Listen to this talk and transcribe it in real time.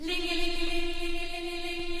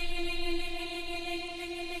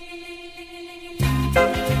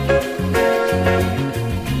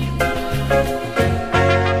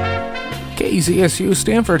KZSU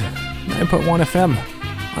Stanford, 9.1 FM.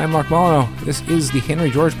 I'm Mark Mallon. This is the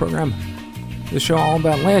Henry George program. This show all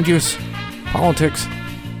about land use, politics,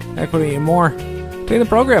 equity, and more. Today in the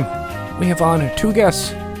program, we have on two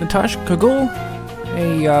guests. Natasha Cougoule,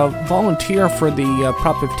 a volunteer for the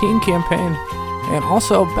Prop 15 campaign, and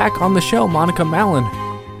also back on the show, Monica Mallon,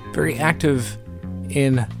 very active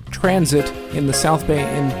in transit in the South Bay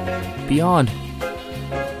and beyond.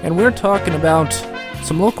 And we're talking about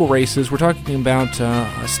some local races. We're talking about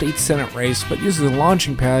a state senate race, but uses a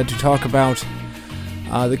launching pad to talk about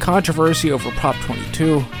the controversy over Prop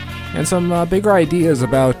 22 and some bigger ideas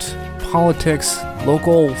about politics,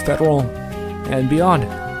 local, federal, and beyond.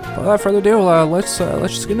 But without further ado, let's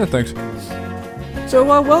just get into things. So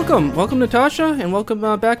welcome Natasha, and welcome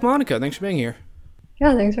back Monica. Thanks for being here.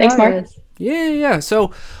 Yeah, thanks for having us. Yeah.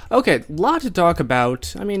 So, okay, a lot to talk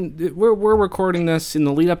about. I mean, we're recording this in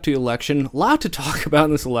the lead up to the election. A lot to talk about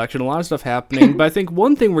in this election. A lot of stuff happening. But I think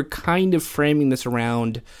one thing we're kind of framing this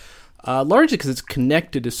around, largely because it's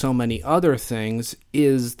connected to so many other things,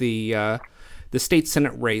 is the state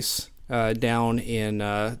senate race down in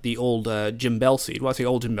the old Jim Bell seat. Well, I say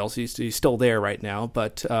old Jim Bell seat. He's still there right now,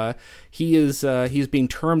 but he's being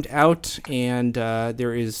termed out, and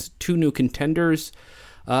there is two new contenders.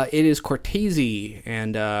 It is Cortese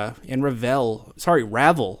and Ravel. Sorry,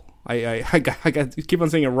 Ravel. I keep on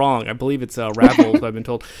saying it wrong. I believe it's Ravel, so I've been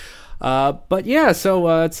told. But yeah,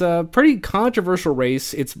 so it's a pretty controversial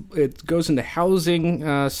race. It goes into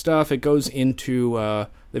housing stuff. It goes into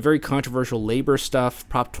the very controversial labor stuff.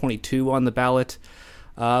 Prop 22 on the ballot.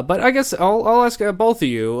 But I guess I'll ask both of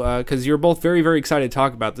you, because you're both very, very excited to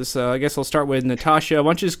talk about this. I guess I'll start with Natasha. Why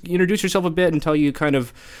don't you just introduce yourself a bit and tell you kind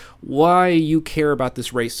of why you care about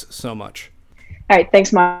this race so much? All right,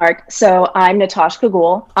 thanks, Mark. So I'm Natasha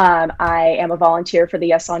Cougoule. I am a volunteer for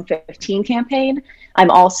the SD-15 campaign.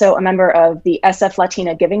 I'm also a member of the SF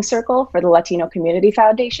Latina Giving Circle for the Latino Community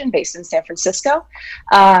Foundation based in San Francisco.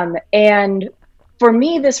 And for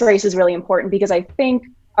me, this race is really important because I think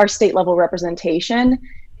our state level representation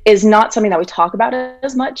is not something that we talk about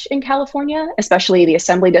as much in California, especially the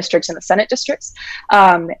assembly districts and the Senate districts.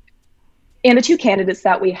 And the two candidates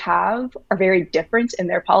that we have are very different in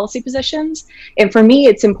their policy positions. And for me,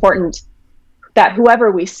 it's important that whoever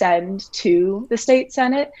we send to the state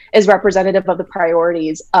Senate is representative of the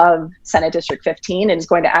priorities of Senate District 15 and is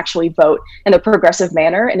going to actually vote in a progressive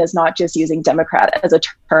manner and is not just using Democrat as a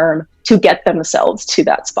term to get themselves to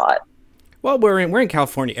that spot. Well, we're in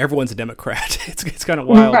California. Everyone's a Democrat. It's kind of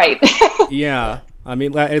wild, right? Yeah, I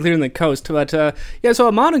mean, at least in the coast. But yeah,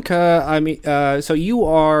 so Monica, I mean, so you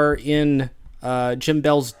are in Jim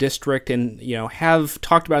Bell's district, and have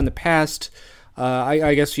talked about in the past.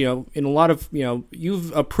 I guess in a lot of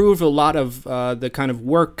you've approved a lot of the kind of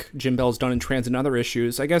work Jim Bell's done in transit and other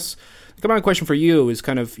issues. I guess my question for you is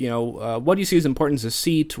kind of what do you see as important as a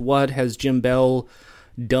seat? What has Jim Bell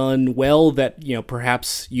done well that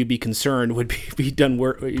perhaps you'd be concerned would be done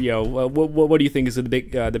work? What do you think is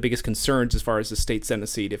the biggest concerns as far as the state Senate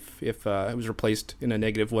seat if it was replaced in a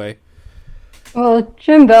negative way? Well,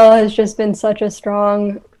 Jim Bell has just been such a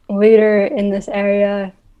strong leader in this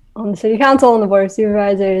area on the city council and the board of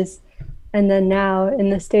supervisors, and then now in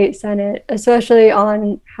the state Senate, especially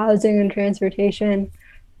on housing and transportation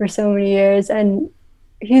for so many years. And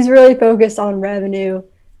he's really focused on revenue.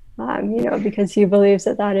 Because he believes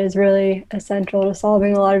that is really essential to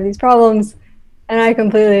solving a lot of these problems. And I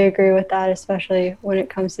completely agree with that, especially when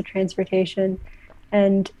it comes to transportation.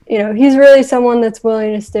 And, he's really someone that's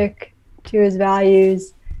willing to stick to his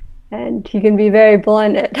values, and he can be very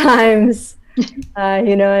blunt at times,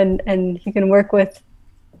 and he can work with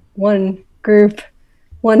one group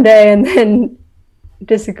one day and then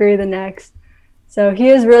disagree the next. So he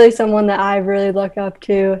is really someone that I really look up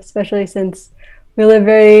to, especially since we live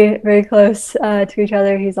very, very close to each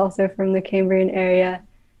other. He's also from the Cambrian area.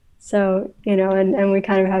 So, and we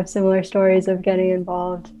kind of have similar stories of getting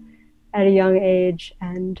involved at a young age.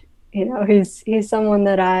 And, he's someone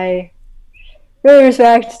that I really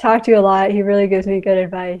respect, talk to a lot. He really gives me good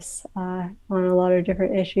advice on a lot of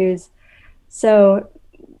different issues. So,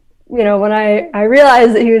 when I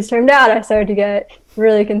realized that he was termed out, I started to get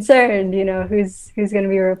really concerned, who's going to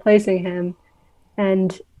be replacing him.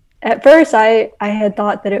 And at first, I had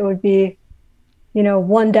thought that it would be,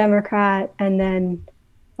 one Democrat and then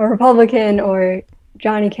a Republican or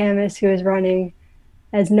Johnny Camas who is running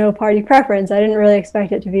as no party preference. I didn't really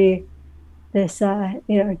expect it to be this,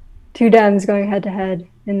 two Dems going head to head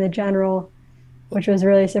in the general. which was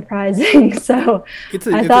really surprising. So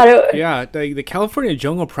the California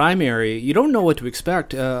jungle primary, you don't know what to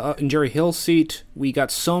expect. In Jerry Hill's seat, we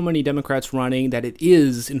got so many Democrats running that it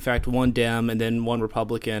is, in fact, one Dem and then one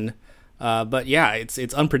Republican. But yeah, it's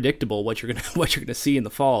unpredictable what you're gonna see in the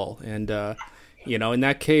fall. And in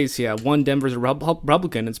that case, one Dem versus a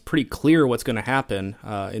Republican. It's pretty clear what's going to happen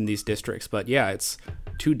in these districts. But yeah, it's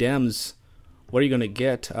two Dems. What are you going to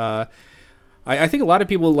get? I think a lot of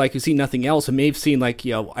people who see nothing else and may have seen I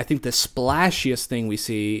think the splashiest thing we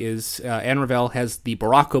see is Ann Revell has the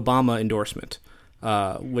Barack Obama endorsement,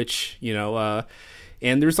 which and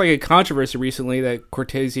there's a controversy recently that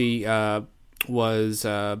Cortese was.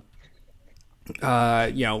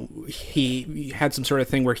 He had some sort of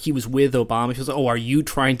thing where he was with Obama. He was like, "Oh, are you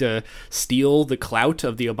trying to steal the clout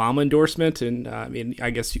of the Obama endorsement?" And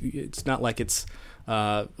I guess it's not like it's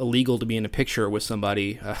illegal to be in a picture with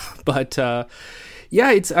somebody, but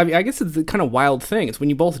it's. I guess it's the kind of wild thing. It's when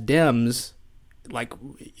you both Dems.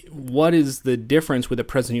 What is the difference with the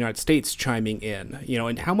President of the United States chiming in?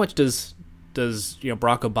 And how much does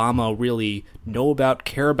Barack Obama really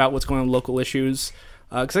care about what's going on with local issues?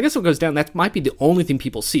 Because I guess what goes down, that might be the only thing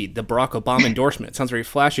people see, the Barack Obama endorsement. It sounds very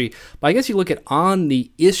flashy, but I guess you look at on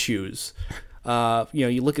the issues,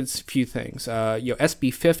 you look at a few things.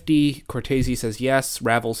 SB-50, Cortese says yes,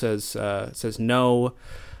 Ravel says no.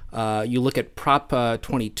 You look at Prop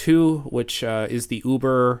 22, which is the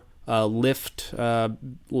Uber Lyft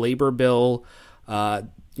labor bill.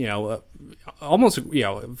 Almost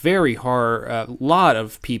very hard. A lot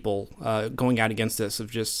of people going out against this, of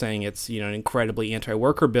just saying it's an incredibly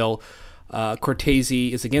anti-worker bill.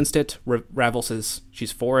 Cortese is against it. Ravel says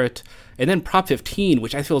she's for it. And then Prop 15,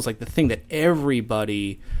 which I feel is the thing that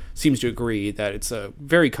everybody seems to agree that it's a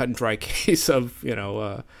very cut and dry case of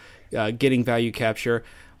getting value capture.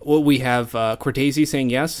 Well, we have Cortese saying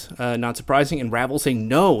yes, not surprising, and Ravel saying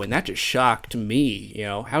no, and that just shocked me.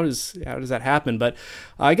 How does that happen? But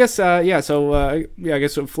I guess I guess we'll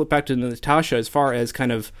flip back to Natasha as far as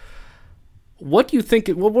kind of what do you think?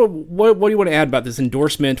 What do you want to add about this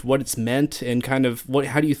endorsement? What it's meant, and kind of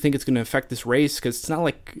how do you think it's going to affect this race? Because it's not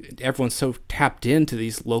like everyone's so tapped into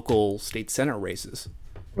these local state senate races.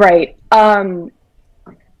 Right.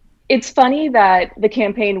 It's funny that the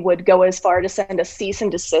campaign would go as far to send a cease and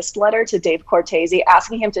desist letter to Dave Cortese,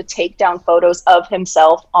 asking him to take down photos of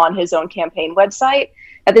himself on his own campaign website.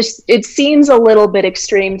 It seems a little bit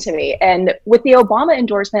extreme to me. And with the Obama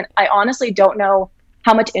endorsement, I honestly don't know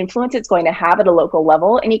how much influence it's going to have at a local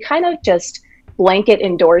level. And he kind of just blanket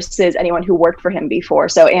endorses anyone who worked for him before.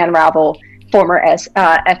 So Ann Ravel, former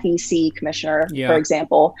FEC commissioner, for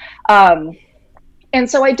example. And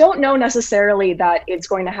so I don't know necessarily that it's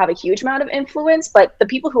going to have a huge amount of influence, but the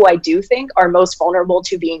people who I do think are most vulnerable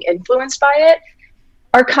to being influenced by it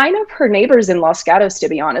are kind of her neighbors in Los Gatos, to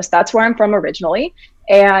be honest. That's where I'm from originally.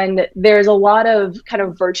 And there's a lot of kind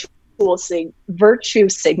of virtue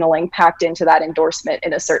signaling packed into that endorsement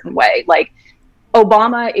in a certain way.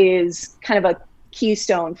 Obama is kind of a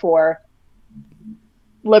keystone for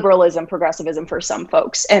liberalism, progressivism for some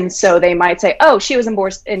folks. And so they might say, oh, she was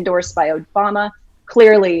endorsed by Obama.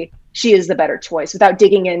 Clearly, she is the better choice, without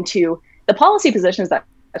digging into the policy positions that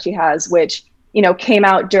she has, which, came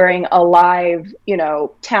out during a live,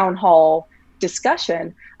 town hall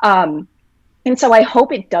discussion. And so I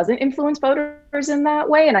hope it doesn't influence voters in that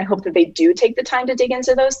way. And I hope that they do take the time to dig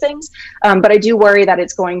into those things. But I do worry that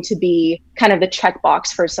it's going to be kind of the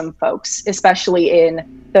checkbox for some folks, especially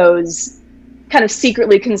in those kind of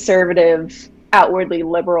secretly conservative, outwardly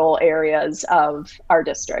liberal areas of our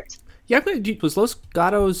district. Yeah, was Los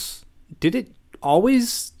Gatos, did it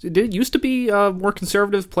used to be a more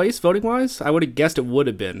conservative place voting-wise? I would have guessed it would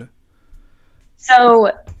have been.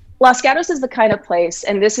 So Los Gatos is the kind of place,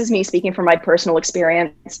 and this is me speaking from my personal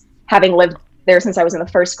experience, having lived there since I was in the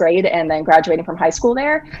first grade and then graduating from high school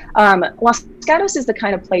there. Los Gatos is the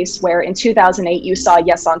kind of place where in 2008 you saw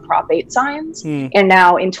yes on Prop 8 signs, and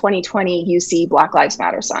now in 2020 you see Black Lives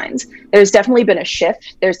Matter signs. There's definitely been a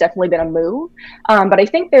shift. There's definitely been a move. But I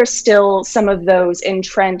think there's still some of those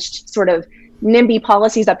entrenched sort of NIMBY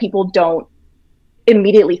policies that people don't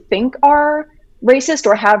immediately think are racist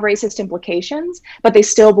or have racist implications, but they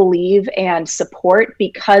still believe and support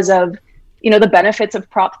because of the benefits of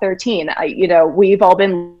Prop 13. We've all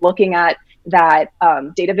been looking at that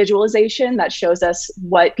data visualization that shows us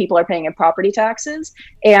what people are paying in property taxes.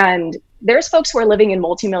 And there's folks who are living in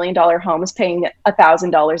multi-million-dollar homes paying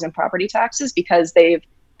 $1,000 in property taxes because they've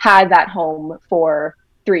had that home for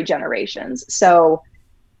 3 generations. So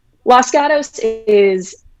Los Gatos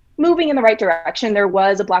is moving in the right direction. There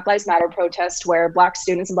was a Black Lives Matter protest where Black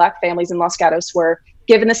students and Black families in Los Gatos were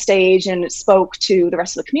given the stage and spoke to the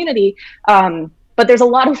rest of the community. But there's a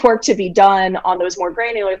lot of work to be done on those more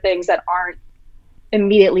granular things that aren't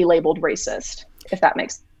immediately labeled racist, if that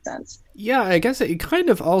makes sense. Yeah, I guess it kind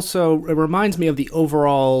of also reminds me of the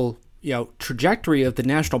overall trajectory of the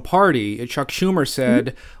National Party. Chuck Schumer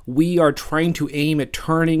said, we are trying to aim at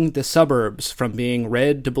turning the suburbs from being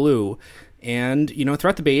red to blue. And,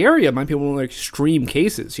 throughout the Bay Area, might be one of the extreme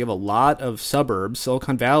cases. You have a lot of suburbs.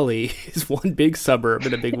 Silicon Valley is one big suburb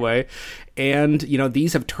in a big way. And,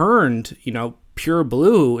 these have turned, pure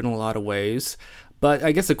blue in a lot of ways. But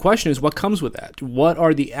I guess the question is, what comes with that? What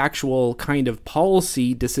are the actual kind of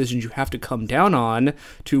policy decisions you have to come down on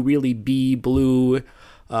to really be blue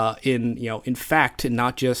in fact, and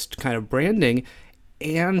not just kind of branding?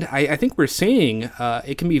 And I think we're seeing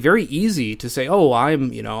it can be very easy to say, oh, I'm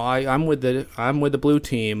with the blue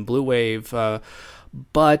team, blue wave,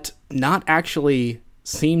 but not actually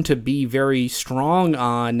seem to be very strong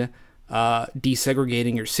on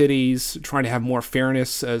desegregating your cities, trying to have more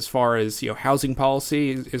fairness as far as housing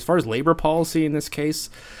policy, as far as labor policy in this case,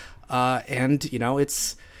 and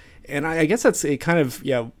I guess that's a kind of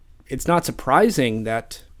it's not surprising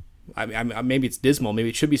that. Maybe it's dismal. Maybe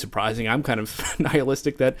it should be surprising. I'm kind of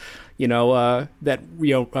nihilistic that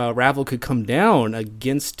Ravel could come down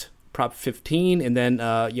against Prop 15 and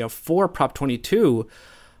then for Prop 22.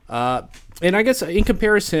 And I guess in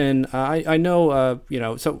comparison, I know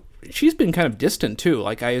so she's been kind of distant too.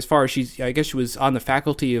 Like as far as I guess she was on the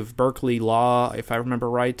faculty of Berkeley Law, if I remember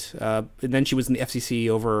right, and then she was in the FCC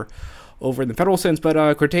over in the federal sense.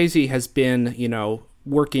 But Cortese has been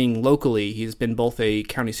working locally. He's been both a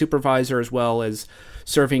county supervisor as well as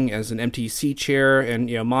serving as an MTC chair, and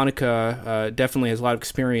Monica definitely has a lot of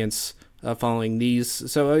experience following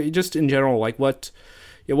these. So just in general, like what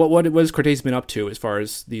has Cortese been up to as far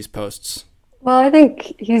as these posts? Well, I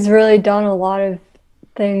think he's really done a lot of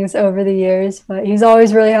things over the years, but he's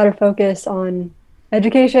always really had a focus on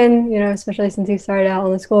education, especially since he started out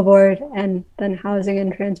on the school board, and then housing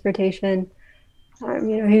and transportation.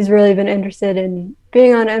 He's really been interested in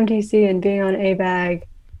being on MTC and being on ABAG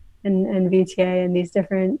and VTA and these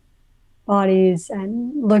different bodies,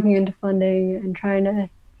 and looking into funding and trying to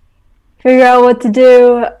figure out what to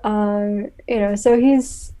do. So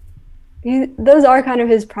those are kind of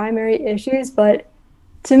his primary issues. But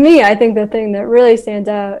to me, I think the thing that really stands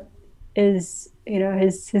out is,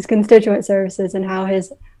 his constituent services and how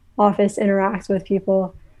his office interacts with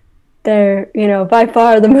people. They're, by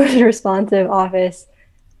far the most responsive office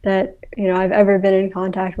that, I've ever been in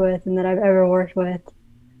contact with and that I've ever worked with.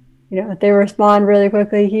 They respond really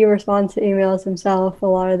quickly. He responds to emails himself a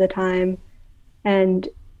lot of the time. And,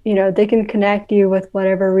 they can connect you with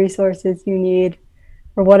whatever resources you need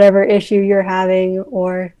or whatever issue you're having.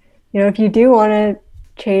 Or, if you do want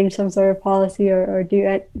to change some sort of policy or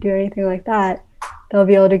do anything like that, they'll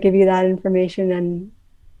be able to give you that information. And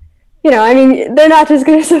they're not just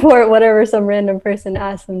going to support whatever some random person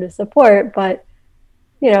asks them to support, but,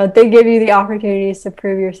 they give you the opportunities to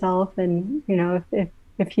prove yourself. And,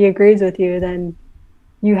 if he agrees with you, then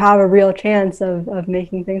you have a real chance of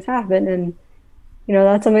making things happen. And,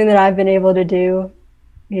 that's something that I've been able to do,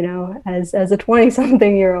 as a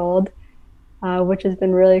 20-something-year-old, which has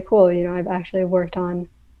been really cool. I've actually worked on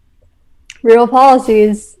real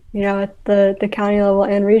policies, at the county level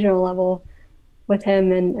and regional level with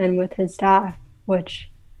him and with his staff, which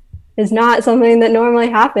is not something that normally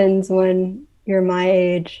happens when you're my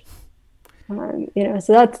age.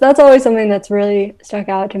 So that's always something that's really stuck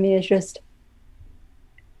out to me, is just,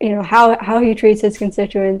 how he treats his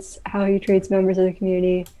constituents, how he treats members of the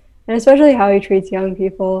community, and especially how he treats young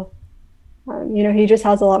people. He just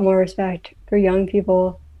has a lot more respect for young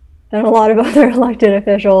people than a lot of other elected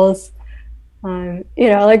officials.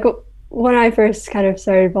 Like when I first kind of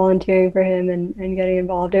started volunteering for him and getting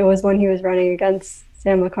involved, it was when he was running against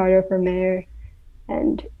Sam McCarter for mayor.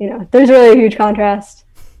 And, there's really a huge contrast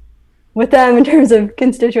with them in terms of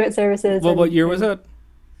constituent services. Well, what year was that?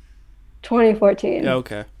 2014.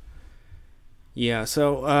 Okay. Yeah,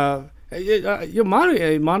 so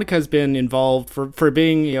Monica has been involved for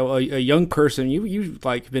being a young person. You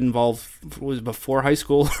like been involved, was it before high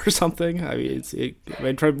school or something? I mean,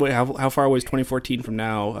 I'm trying to how far away is 2014 from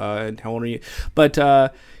now, and how old are you? But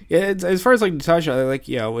as far as like Natasha, like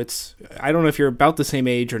it's, I don't know if you're about the same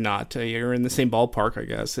age or not. You're in the same ballpark, I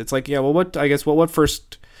guess. It's like what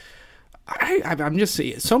first. I'm just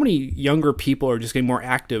saying, so many younger people are just getting more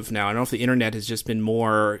active now. I don't know if the internet has just been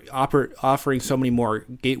more offering so many more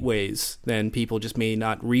gateways than people just may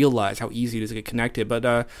not realize how easy it is to get connected. But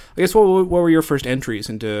I guess what were your first entries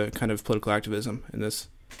into kind of political activism in this?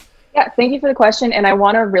 Yeah, thank you for the question. And I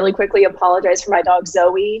want to really quickly apologize for my dog,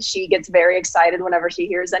 Zoe. She gets very excited whenever she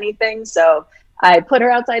hears anything. So I put her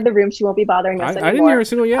outside the room. She won't be bothering us anymore. I didn't hear a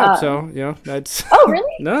single yet, so yeah, that's... Oh,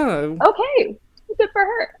 really? No. Okay, good for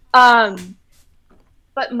her.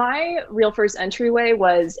 But my real first entryway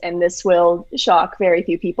was, and this will shock very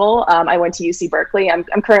few people, I went to UC Berkeley. I'm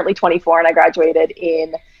currently 24 and I graduated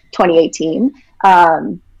in 2018.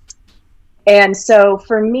 And so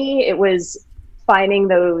for me, it was finding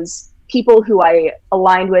those people who I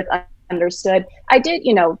aligned with, understood. I did,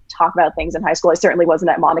 talk about things in high school. I certainly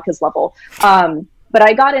wasn't at Monica's level. But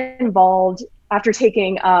I got involved after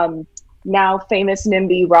taking now famous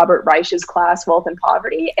NIMBY Robert Reich's class, Wealth and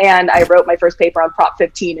Poverty. And I wrote my first paper on Prop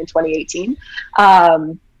 15 in 2018,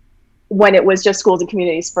 when it was just schools and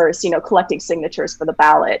communities first, collecting signatures for the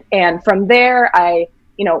ballot. And from there, I,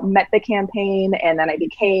 met the campaign, and then I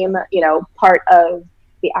became, part of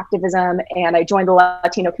the activism, and I joined the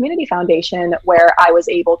Latino Community Foundation, where I was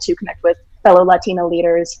able to connect with fellow Latino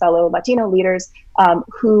leaders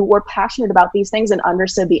who were passionate about these things and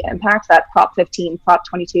understood the impact that Prop 15, Prop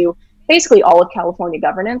 22, basically all of California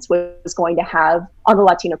governance was going to have on the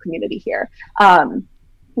Latino community here.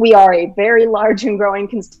 We are a very large and growing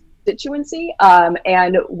constituency,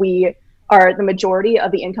 and we are the majority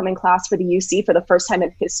of the incoming class for the UC for the first time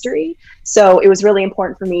in history. So it was really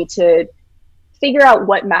important for me to figure out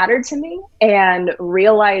what mattered to me and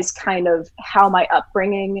realize kind of how my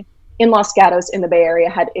upbringing in Los Gatos in the Bay Area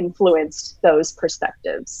had influenced those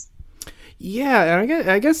perspectives. Yeah, and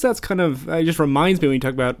I guess that's kind of, it just reminds me when you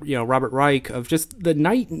talk about, Robert Reich, of just the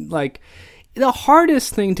night, the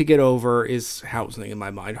hardest thing to get over is housing in my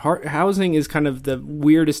mind. Housing is kind of the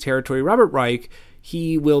weirdest territory. Robert Reich,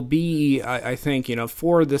 he will be, I think,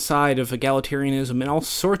 for the side of egalitarianism in all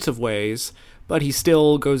sorts of ways, but he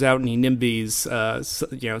still goes out and he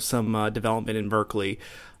NIMBYs, some development in Berkeley.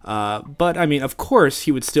 But, I mean, of course,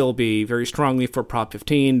 he would still be very strongly for Prop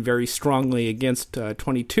 15, very strongly against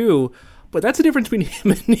 22, but that's the difference between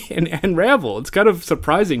him and Ravel. It's kind of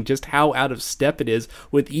surprising just how out of step it is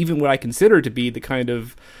with even what I consider to be the kind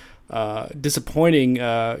of disappointing,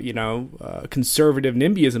 conservative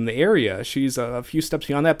NIMBYism in the area. She's a few steps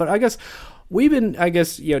beyond that. But I guess we've been,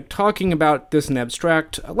 talking about this in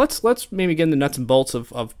abstract. Let's maybe get in the nuts and bolts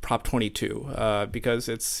of Prop 22, because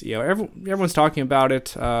it's, everyone's talking about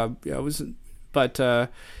it.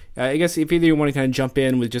 I guess if either you want to kind of jump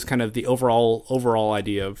in with just kind of the overall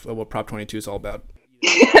idea of what Prop 22 is all about.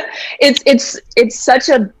 It's such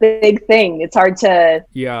a big thing. It's hard to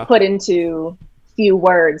put into few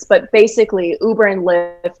words, but basically Uber and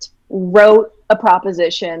Lyft wrote a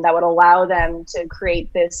proposition that would allow them to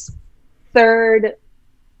create this third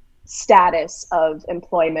status of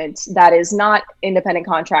employment that is not independent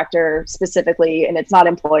contractor specifically, and it's not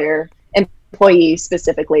employee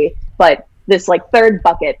specifically, but this third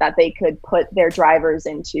bucket that they could put their drivers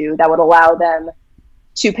into that would allow them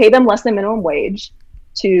to pay them less than minimum wage,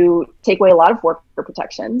 to take away a lot of worker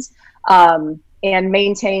protections, and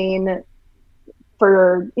maintain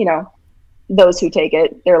for, those who take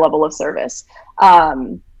it, their level of service.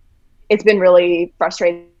 It's been really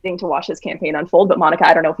frustrating to watch this campaign unfold, but Monica,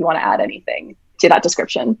 I don't know if you want to add anything to that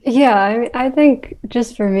description. Yeah, I think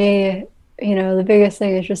just for me, the biggest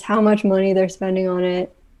thing is just how much money they're spending on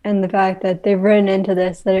it, and the fact that they've written into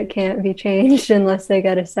this that it can't be changed unless they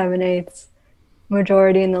get a 7/8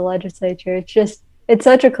 majority in the legislature. It's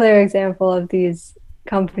such a clear example of these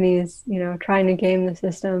companies, trying to game the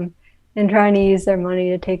system and trying to use their money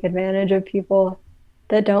to take advantage of people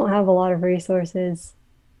that don't have a lot of resources.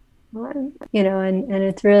 And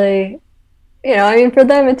it's really, for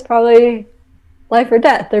them, it's probably life or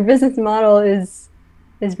death. Their business model is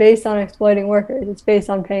based on exploiting workers. It's based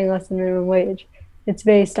on paying less than minimum wage. It's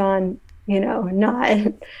based on,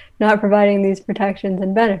 not providing these protections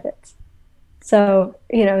and benefits. So,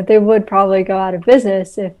 they would probably go out of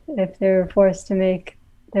business if they were forced to make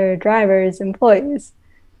their drivers employees.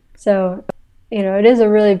 So, it is a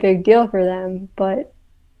really big deal for them, but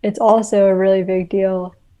it's also a really big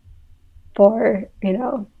deal for,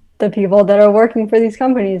 the people that are working for these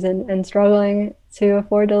companies and struggling to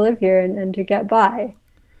afford to live here and to get by.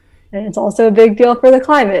 And it's also a big deal for the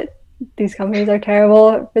climate. These companies are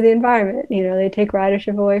terrible for the environment. They take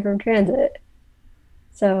ridership away from transit.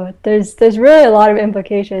 So there's really a lot of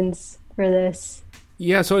implications for this.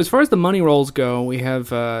 Yeah, so as far as the money rolls go, we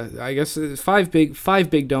have, I guess, five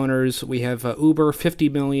big donors. We have Uber,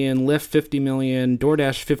 $50 million, Lyft, $50 million,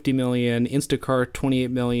 DoorDash, $50 million, Instacart, $28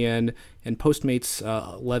 million, and Postmates,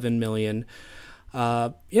 $11 million.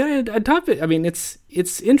 On top of it, I mean, it's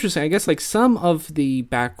interesting. I guess, some of the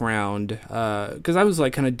background, because I was,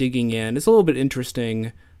 kind of digging in. It's a little bit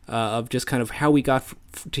interesting of just kind of how we got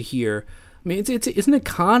to here. I mean, it's an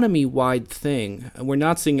economy-wide thing. We're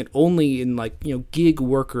not seeing it only in, like, gig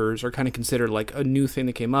workers are kind of considered like a new thing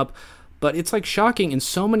that came up. But it's like shocking in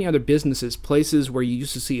so many other businesses, places where you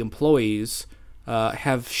used to see employees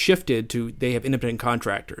have shifted to they have independent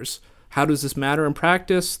contractors. How does this matter in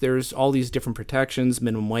practice? There's all these different protections,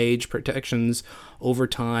 minimum wage protections,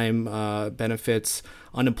 overtime benefits,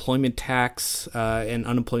 unemployment tax, and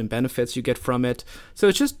unemployment benefits you get from it. So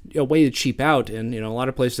it's just a way to cheap out, and a lot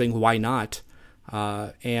of places saying, why not?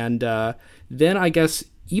 And then I guess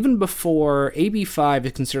even before AB5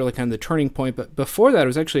 is considered like kind of the turning point, but before that it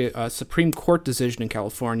was actually a Supreme Court decision in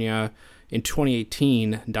California in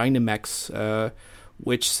 2018, Dynamex,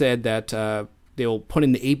 which said that they'll put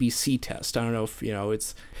in the ABC test. I don't know if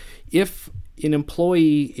it's if an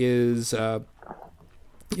employee is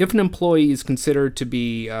considered to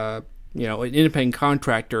be an independent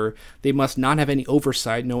contractor, they must not have any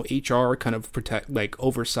oversight, no HR kind of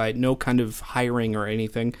oversight, no kind of hiring or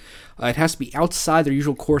anything. It has to be outside their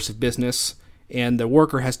usual course of business, and the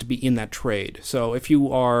worker has to be in that trade. So if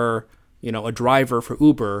you are, a driver for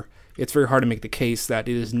Uber, it's very hard to make the case that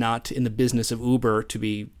it is not in the business of Uber to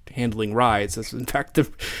be handling rides. That's, in fact,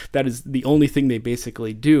 that is the only thing they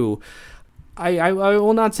basically do. I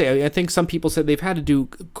will not say. I think some people said they've had to do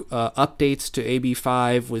updates to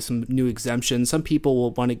AB5 with some new exemptions. Some people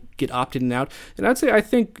will want to get opted in and out. And I'd say I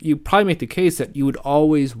think you probably make the case that you would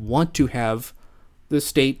always want to have the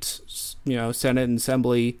state, Senate and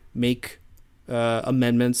Assembly make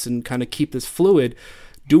amendments and kind of keep this fluid.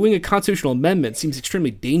 Doing a constitutional amendment seems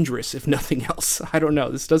extremely dangerous, if nothing else. I don't know.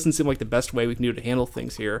 This doesn't seem like the best way we can do to handle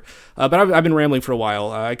things here. But I've been rambling for a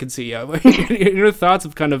while. I can see your thoughts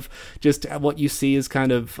of kind of just what you see as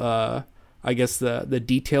kind of, I guess, the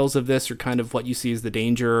details of this, or kind of what you see as the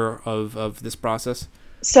danger of this process.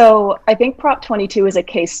 So I think Prop 22 is a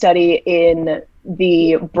case study in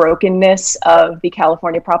the brokenness of the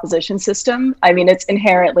California proposition system. I mean, it's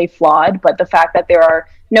inherently flawed, but the fact that there are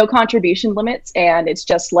no contribution limits and it's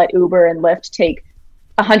just let Uber and Lyft take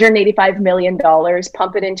 $185 million,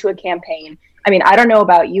 pump it into a campaign. I mean, I don't know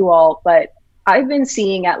about you all, but I've been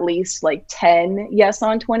seeing at least like 10 Yes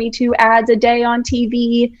on 22 ads a day on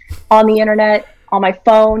TV, on the internet, on my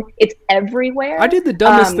phone. It's everywhere. I did the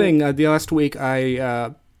dumbest thing the last week.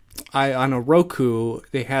 I on a Roku,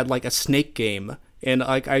 they had like a snake game. And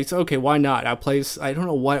like I said, okay, why not? I don't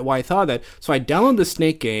know why I thought of that. So I downloaded the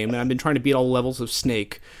Snake game, and I've been trying to beat all levels of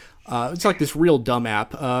Snake. It's like this real dumb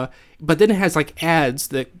app. But then it has like ads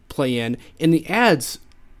that play in, and the ads,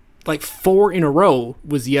 like 4 in a row,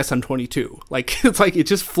 was Yes on 22. Like it's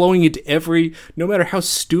just flowing into every. No matter how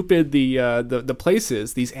stupid the place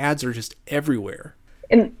is, these ads are just everywhere.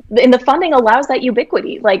 And the funding allows that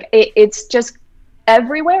ubiquity. Like it's just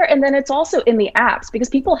everywhere, and then it's also in the apps, because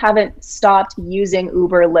people haven't stopped using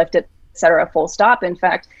Uber, Lyft, etc. full stop. In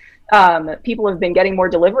fact, people have been getting more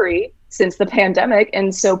delivery since the pandemic,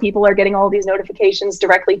 and so people are getting all these notifications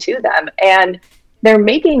directly to them, and they're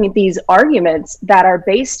making these arguments that are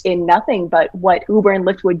based in nothing but what Uber and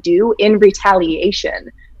Lyft would do in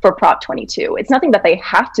retaliation for Prop 22. It's nothing that they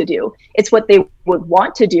have to do. It's what they would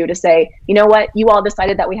want to do, to say, you know what, you all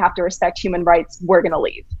decided that we have to respect human rights, we're going to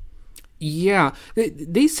leave. Yeah,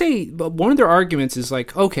 they say, but one of their arguments is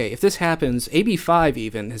like, okay, if this happens, AB5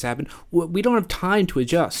 even has happened, we don't have time to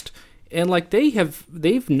adjust. And like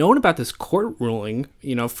they've known about this court ruling,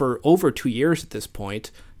 for over 2 years at this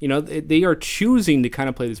point. They are choosing to kind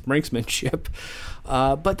of play this brinksmanship.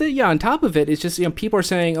 But then, on top of it, it's just, people are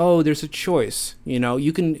saying, oh, there's a choice.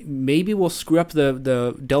 Maybe we'll screw up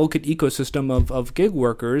the delicate ecosystem of gig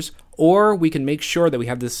workers, or we can make sure that we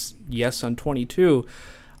have this Yes on 22.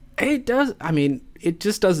 It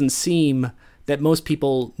just doesn't seem that most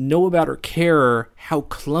people know about or care how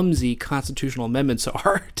clumsy constitutional amendments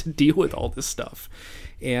are to deal with all this stuff.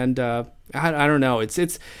 And I don't know.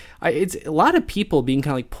 It's a lot of people being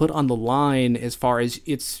kind of like put on the line as far as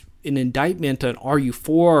it's an indictment on, are you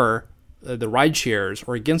for the ride shares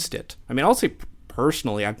or against it? I mean, I'll say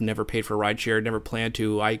personally, I've never paid for a ride share, never planned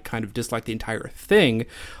to. I kind of dislike the entire thing,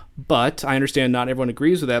 but I understand not everyone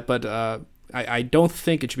agrees with that. But I don't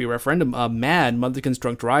think it should be a referendum. MAD, Month Against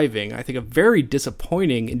Drunk Driving, I think a very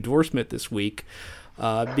disappointing endorsement this week,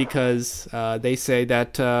 because they say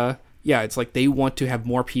that, it's like they want to have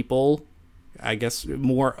more people, I guess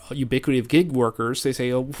more ubiquity of gig workers. They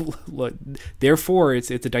say, oh, look, therefore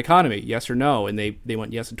it's a dichotomy, yes or no, and they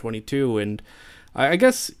want yes in 22. And I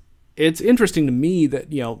guess it's interesting to me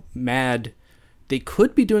that, MAD, they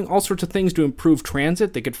could be doing all sorts of things to improve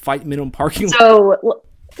transit. They could fight minimum parking. So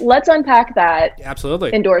let's unpack that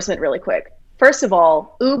absolutely endorsement really quick. first of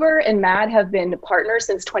all, Uber and MAD have been partners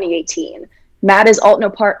since 2018. MAD is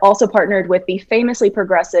also partnered with the famously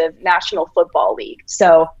progressive National Football League.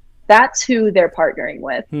 So that's who they're partnering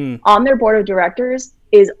with. On their board of directors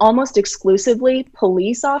is almost exclusively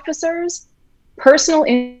police officers, personal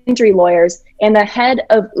injury lawyers, and the head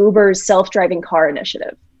of Uber's self-driving car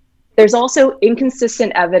initiative. There's also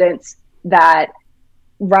inconsistent evidence that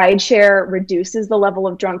rideshare reduces the level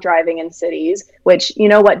of drunk driving in cities, which, you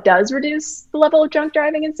know what does reduce the level of drunk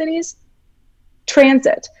driving in cities?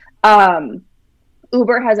 Transit.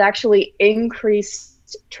 Uber has actually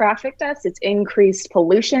increased traffic deaths, it's increased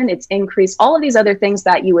pollution, it's increased all of these other things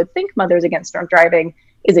that you would think Mothers Against Drunk Driving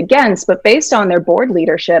is against, but based on their board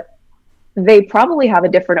leadership, they probably have a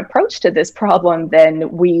different approach to this problem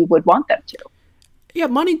than we would want them to. Yeah,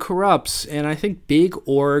 money corrupts, and I think big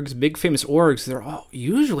orgs, big famous orgs, they're all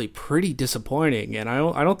usually pretty disappointing, and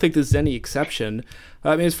I don't think this is any exception.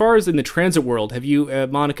 I mean, as far as in the transit world, have you,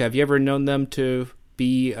 Monica, have you ever known them to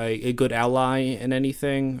be a good ally in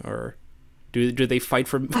anything, or do they fight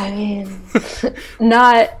for? I mean,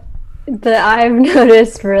 not that I've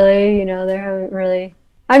noticed, really. You know, there haven't really.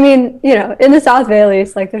 I mean, you know, in the South Bay, at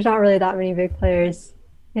least, like, there's not really that many big players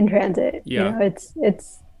in transit. Yeah. You know,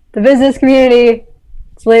 it's the business community,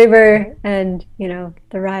 it's labor, and, you know,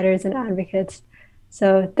 the riders and advocates.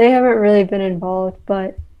 So they haven't really been involved.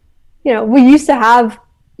 But, you know, we used to have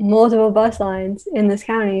multiple bus lines in this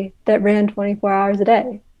county that ran 24 hours a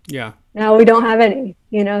day. Yeah. Now we don't have any.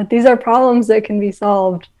 You know, these are problems that can be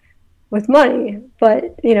solved with money.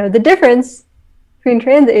 But, you know, the difference between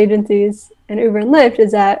transit agencies and Uber and Lyft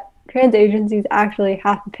is that transit agencies actually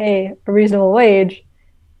have to pay a reasonable wage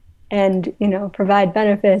and, you know, provide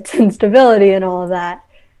benefits and stability and all of that,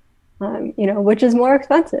 you know, which is more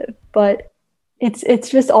expensive, but it's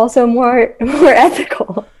just also more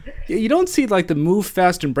ethical. You don't see like the move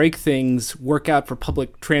fast and break things work out for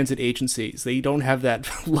public transit agencies. They don't have that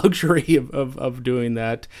luxury of doing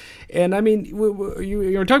that. And I mean,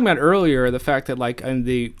 you were talking about earlier the fact that like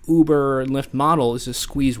the Uber and Lyft model is to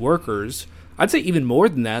squeeze workers. I'd say even more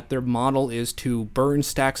than that, their model is to burn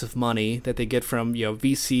stacks of money that they get from, you know,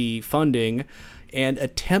 VC funding and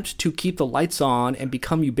attempt to keep the lights on and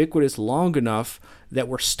become ubiquitous long enough that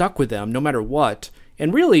we're stuck with them no matter what.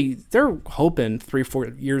 And really, they're hoping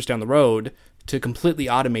 3-4 years down the road to completely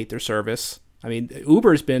automate their service. I mean,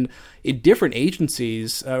 Uber's been in different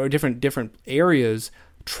agencies or different areas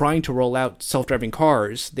trying to roll out self-driving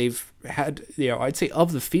cars. They've had, you know, I'd say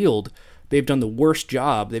of the field, they've done the worst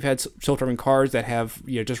job. They've had self-driving cars that have,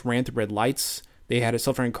 you know, just ran through red lights. They had a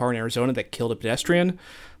self-driving car in Arizona that killed a pedestrian.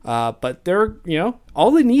 But they're, you know, all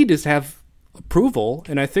they need is to have approval.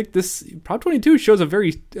 And I think this Prop 22 shows a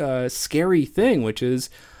very scary thing, which is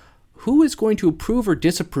who is going to approve or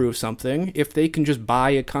disapprove something if they can just buy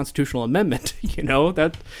a constitutional amendment? You know,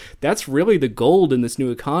 that's really the gold in this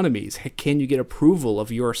new economy. Is, can you get approval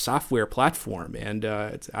of your software platform? And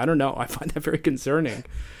I don't know. I find that very concerning.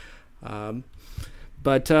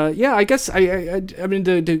 But yeah, I guess I mean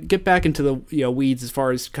to get back into the, you know, weeds as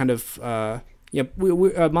far as kind of you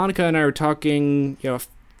know, Monica and I were talking, you know,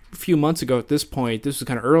 a few months ago at this point. This was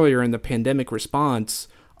kind of earlier in the pandemic response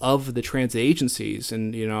of the transit agencies,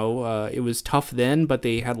 and you know, it was tough then, but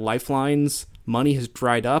they had lifelines. Money has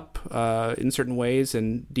dried up in certain ways,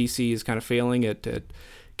 and DC is kind of failing at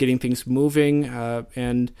getting things moving.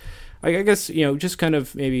 And I guess, you know, just kind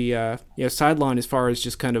of maybe you know, sideline as far as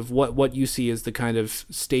just kind of what you see as the kind of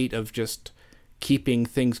state of just keeping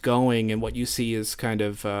things going, and what you see as kind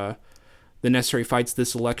of the necessary fights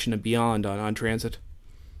this election and beyond on transit.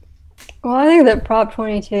 Well, I think that Prop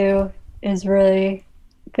 22 is really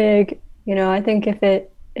big. You know, I think if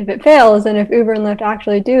it fails, and if Uber and Lyft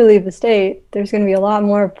actually do leave the state, there's going to be a lot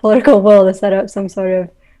more political will to set up some sort of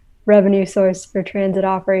revenue source for transit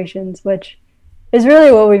operations, which is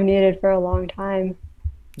really what we've needed for a long time.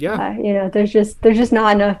 Yeah. You know, there's just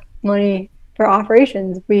not enough money for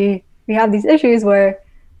operations. We have these issues where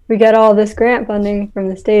we get all this grant funding from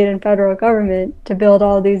the state and federal government to build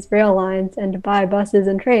all these rail lines and to buy buses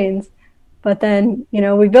and trains. But then, you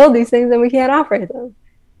know, we build these things and we can't operate them.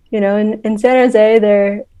 You know, in San Jose,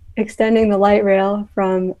 they're extending the light rail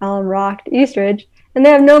from Alum Rock to Eastridge, and they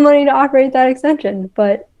have no money to operate that extension,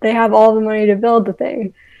 but they have all the money to build the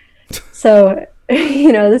thing. So,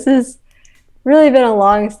 you know, this has really been a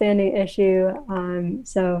long-standing issue.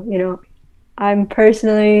 So, you know, I'm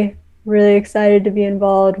personally really excited to be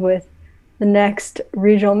involved with the next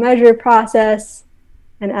regional measure process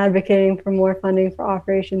and advocating for more funding for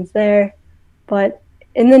operations there. But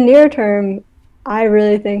in the near term, I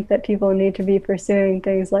really think that people need to be pursuing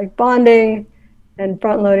things like bonding and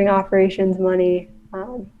front-loading operations money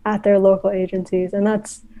at their local agencies. And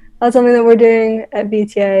that's something that we're doing at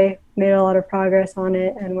BTA. Made a lot of progress on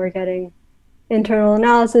it, and we're getting internal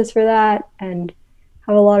analysis for that and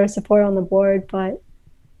have a lot of support on the board. But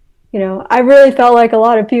I really felt like a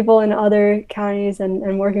lot of people in other counties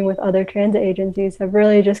and working with other transit agencies have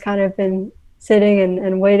really just kind of been sitting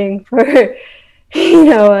and waiting for,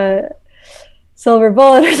 a silver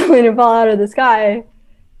bullet or something to fall out of the sky,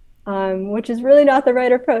 which is really not the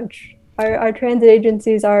right approach. Our transit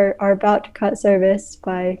agencies are about to cut service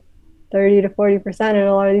by 30 to 40% in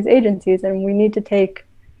a lot of these agencies, and we need to take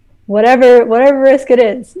whatever risk it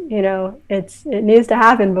is. It needs to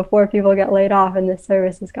happen before people get laid off and this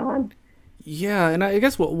service is gone. Yeah, and I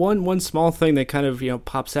guess one small thing that kind of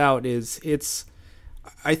pops out is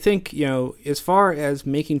I think as far as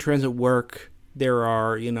making transit work, there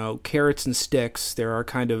are carrots and sticks. There are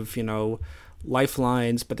kind of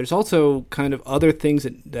lifelines, but there's also kind of other things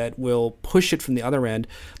that will push it from the other end.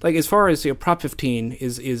 Like as far as Prop 15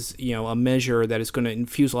 is a measure that is going to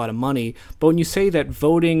infuse a lot of money, but when you say that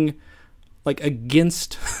voting like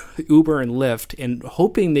against Uber and Lyft and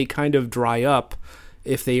hoping they kind of dry up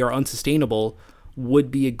if they are unsustainable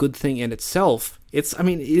would be a good thing in itself. It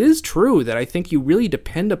is true that I think you really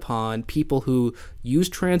depend upon people who use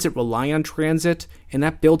transit, rely on transit, and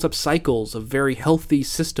that builds up cycles of very healthy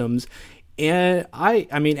systems. And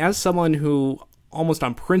I mean, as someone who almost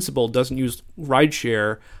on principle doesn't use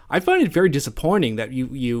rideshare, I find it very disappointing that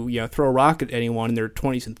you throw a rock at anyone in their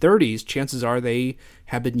 20s and 30s. Chances are they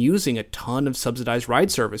have been using a ton of subsidized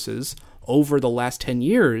ride services over the last 10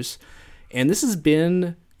 years. And this has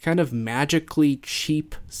been kind of magically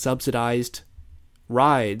cheap subsidized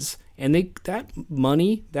rides. And that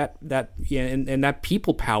money, that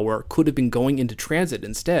people power could have been going into transit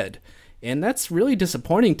instead. And that's really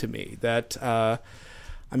disappointing to me that,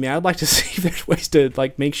 I'd like to see if there's ways to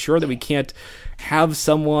make sure that we can't have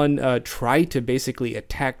someone try to basically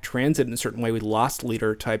attack transit in a certain way with lost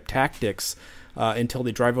leader type tactics until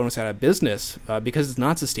they drive us out of business because it's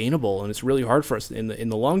not sustainable and it's really hard for us in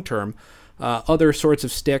the long term. Other sorts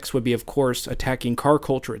of sticks would be, of course, attacking car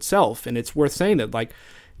culture itself. And it's worth saying that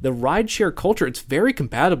the rideshare culture, it's very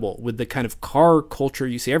compatible with the kind of car culture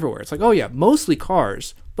you see everywhere. It's like, oh yeah, mostly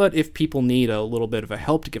cars, but if people need a little bit of a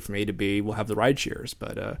help to get from A to B, we'll have the rideshares.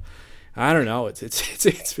 But I don't know,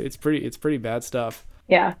 it's pretty bad stuff.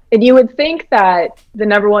 Yeah, and you would think that the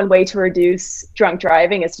number one way to reduce drunk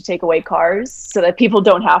driving is to take away cars so that people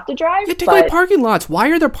don't have to drive. Yeah, take away parking lots. Why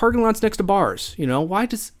are there parking lots next to bars?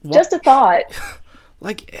 Just a thought.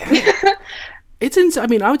 It's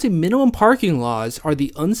I would say minimum parking laws are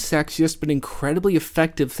the unsexiest but incredibly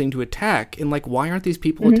effective thing to attack. And why aren't these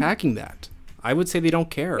people attacking that? I would say they don't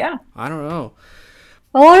care. Yeah. I don't know.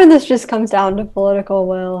 A lot of this just comes down to political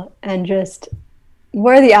will and just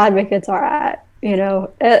where the advocates are at.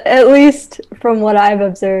 At least from what I've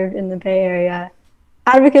observed in the Bay Area,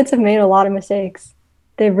 advocates have made a lot of mistakes.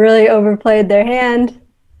 They've really overplayed their hands.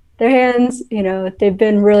 They've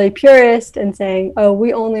been really purist and saying, oh,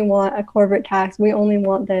 we only want a corporate tax. We only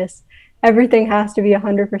want this. Everything has to be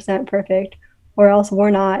 100% perfect or else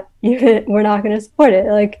we're not going to support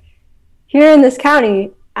it. Here in this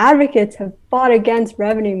county, advocates have fought against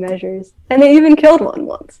revenue measures and they even killed one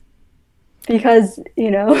once. Because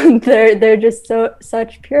they're just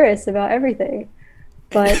such purists about everything,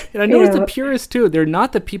 but and I noticed the purists too. They're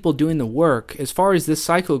not the people doing the work. As far as this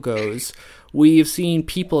cycle goes, we've seen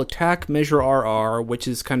people attack Measure RR, which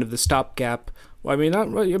is kind of the stopgap. Well,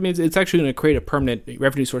 it's actually going to create a permanent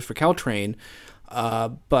revenue source for Caltrain,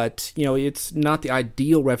 but it's not the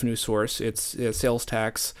ideal revenue source. It's sales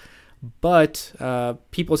tax, but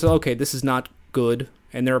people say, okay, this is not good,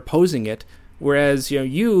 and they're opposing it. Whereas,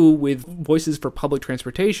 you with Voices for Public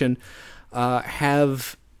Transportation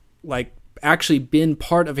have actually been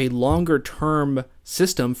part of a longer term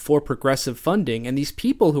system for progressive funding. And these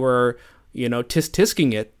people who are,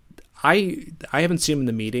 tisk-tisking it, I haven't seen them in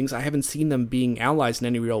the meetings. I haven't seen them being allies in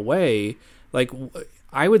any real way.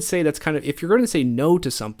 I would say that's kind of, if you're going to say no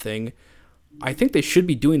to something, I think they should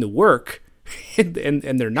be doing the work and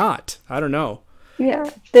they're not. I don't know.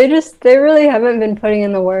 Yeah, they really haven't been putting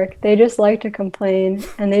in the work. They just like to complain,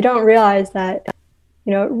 and they don't realize that,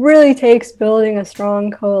 it really takes building a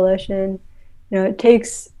strong coalition. It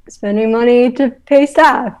takes spending money to pay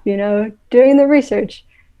staff, doing the research,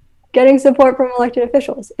 getting support from elected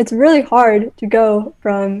officials. It's really hard to go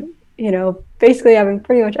from, basically having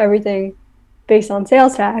pretty much everything based on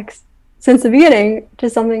sales tax since the beginning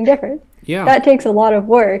to something different. Yeah. That takes a lot of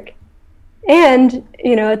work. And,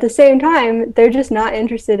 at the same time, they're just not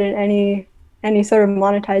interested in any sort of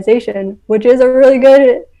monetization, which is a really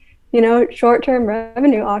good short-term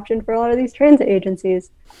revenue option for a lot of these transit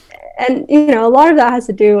agencies. And, a lot of that has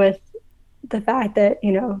to do with the fact that,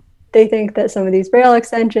 they think that some of these rail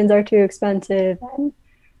extensions are too expensive and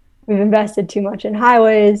we've invested too much in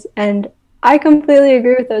highways. And I completely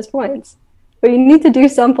agree with those points. But you need to do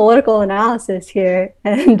some political analysis here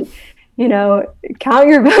and, count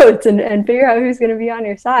your votes and figure out who's going to be on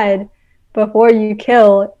your side before you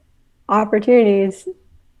kill opportunities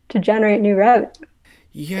to generate new revenue.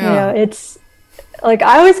 Yeah. It's like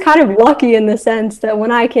I was kind of lucky in the sense that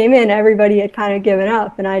when I came in, everybody had kind of given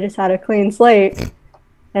up and I just had a clean slate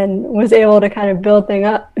and was able to kind of build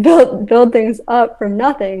things up from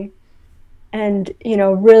nothing. And,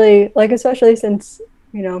 really, like, especially since,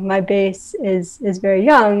 my base is very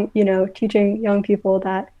young, teaching young people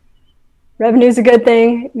that revenue is a good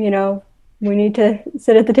thing. We need to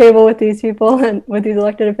sit at the table with these people and with these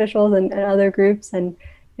elected officials and other groups and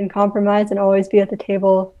compromise and always be at the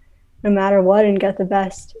table no matter what and get the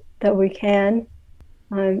best that we can.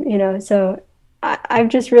 So I've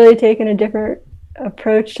just really taken a different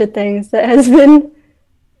approach to things that has been,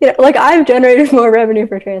 like I've generated more revenue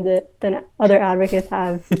for transit than other advocates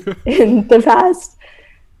have in the past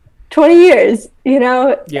 20 years,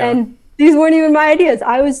 Yeah. And these weren't even my ideas.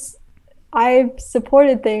 I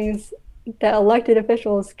supported things that elected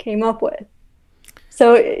officials came up with.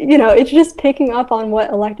 So, it's just picking up on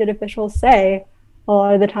what elected officials say a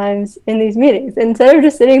lot of the times in these meetings. Instead of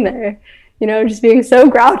just sitting there, just being so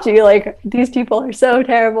grouchy, like these people are so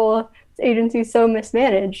terrible, this agency is so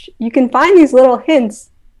mismanaged. You can find these little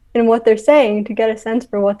hints in what they're saying to get a sense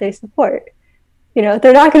for what they support.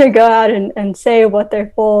 They're not going to go out and say what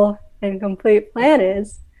their full and complete plan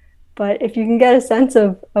is. But if you can get a sense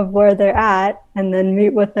of where they're at and then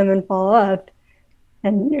meet with them and follow up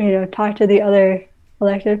and, talk to the other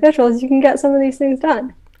elected officials, you can get some of these things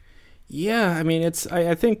done. Yeah, I mean,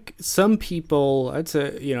 I think some people,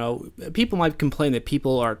 people might complain that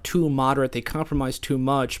people are too moderate, they compromise too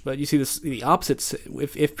much, but you see the opposite.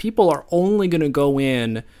 If people are only going to go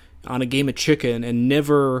in on a game of chicken and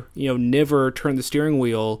never turn the steering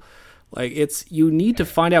wheel, like you need to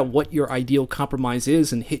find out what your ideal compromise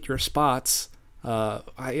is and hit your spots.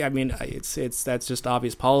 That's just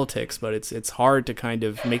obvious politics, but it's hard to kind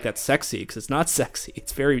of make that sexy because it's not sexy.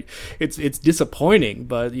 It's disappointing,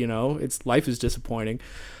 but life is disappointing.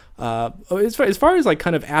 As far as like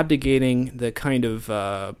kind of abdicating the kind of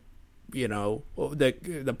the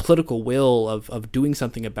political will of doing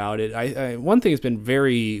something about it. One thing that's been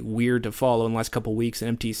very weird to follow in the last couple of weeks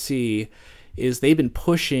in MTC is they've been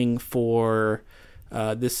pushing for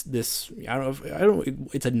this I don't know,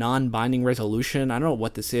 it's a non-binding resolution. I don't know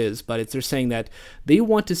what this is, but they're saying that they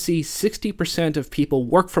want to see 60% of people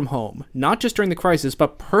work from home, not just during the crisis,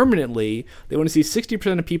 but permanently. They want to see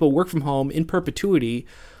 60% of people work from home in perpetuity.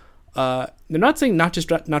 They're not saying not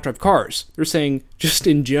drive cars. They're saying just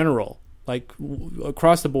in general, like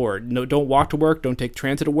across the board. No, don't walk to work, don't take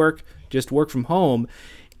transit to work, just work from home.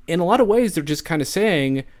 In a lot of ways, they're just kind of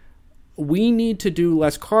saying, we need to do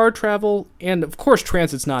less car travel, and of course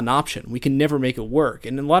transit's not an option. We can never make it work.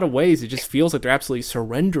 And in a lot of ways, it just feels like they're absolutely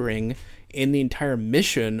surrendering in the entire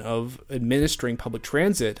mission of administering public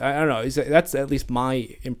transit. I don't know. That's at least my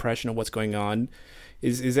impression of what's going on.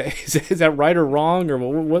 Is that right or wrong, or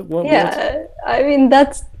what? Yeah, I mean,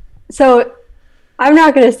 that's so. I'm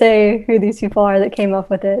not going to say who these people are that came up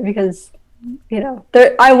with it because,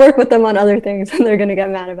 I work with them on other things and they're going to get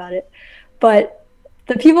mad about it. But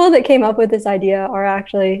the people that came up with this idea are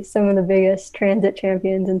actually some of the biggest transit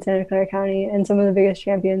champions in Santa Clara County and some of the biggest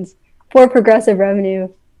champions for progressive revenue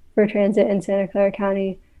for transit in Santa Clara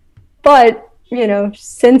County. But,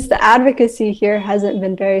 since the advocacy here hasn't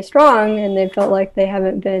been very strong and they felt like they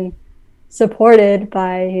haven't been supported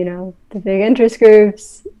by, the big interest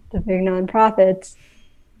groups, the big nonprofits,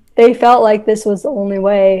 they felt like this was the only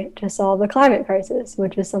way to solve the climate crisis,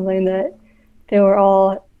 which is something that they were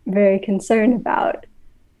all very concerned about.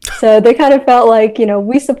 So they kind of felt like,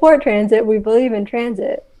 we support transit, we believe in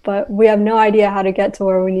transit, but we have no idea how to get to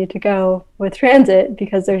where we need to go with transit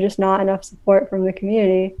because there's just not enough support from the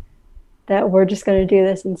community that we're just going to do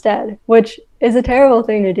this instead, which is a terrible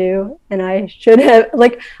thing to do. And I should have,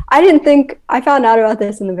 I found out about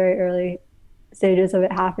this in the very early stages of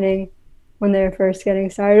it happening when they were first getting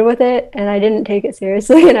started with it, and I didn't take it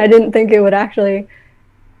seriously, and I didn't think it would actually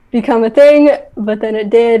become a thing, but then it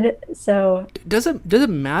did. So does it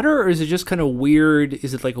matter, or is it just kind of weird?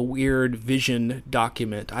 Is it like a weird vision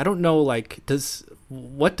document? I don't know.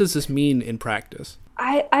 What does this mean in practice?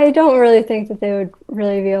 I don't really think that they would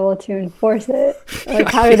really be able to enforce it. Like,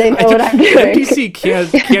 how do they know what I'm doing? NPC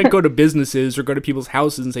can't go to businesses or go to people's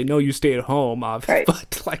houses and say, no, you stay at home. Right.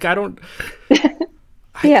 But like, I don't.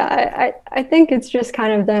 Yeah, I think it's just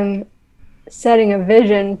kind of them setting a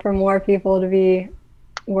vision for more people to be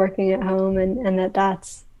working at home, and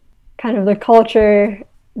that's kind of the culture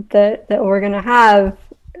that we're going to have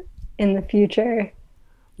in the future.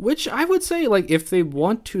 Which I would say, like, if they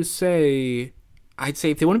want to say, I'd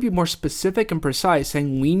say if they want to be more specific and precise,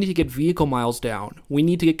 saying we need to get vehicle miles down, we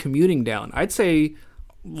need to get commuting down, I'd say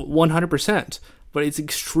 100%. But it's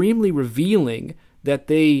extremely revealing that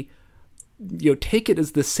they, take it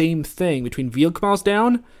as the same thing between vehicle miles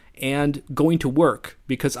down and going to work,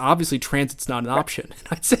 because obviously transit's not an option. And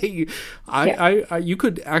I'd say you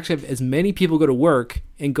could actually have as many people go to work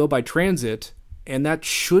and go by transit, and that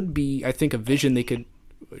should be, I think, a vision they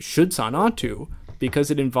should sign on to, because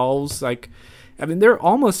it involves, like, I mean, they're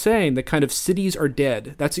almost saying that kind of cities are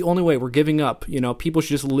dead. That's the only way. We're giving up. People should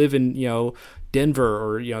just live in,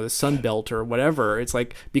 Denver or, the Sun Belt or whatever. It's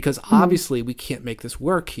like, because obviously we can't make this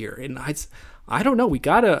work here. And I don't know.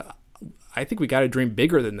 I think we got to dream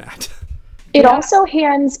bigger than that. It also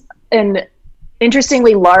hands an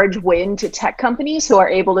interestingly large win to tech companies who are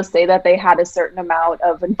able to say that they had a certain amount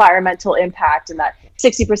of environmental impact and that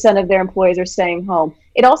 60% of their employees are staying home.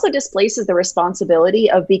 It also displaces the responsibility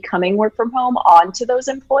of becoming work from home onto those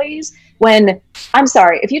employees. When, I'm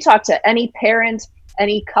sorry, if you talk to any parent,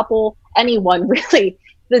 any couple, anyone really,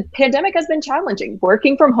 the pandemic has been challenging.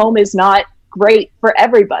 Working from home is not great for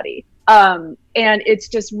everybody. And it's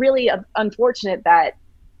just really unfortunate that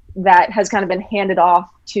has kind of been handed off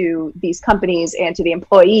to these companies and to the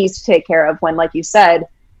employees to take care of, when, like you said,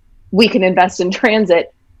 we can invest in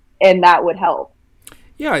transit and that would help.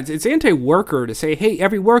 Yeah, it's anti-worker to say, hey,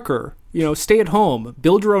 every worker, stay at home,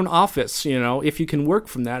 build your own office, if you can work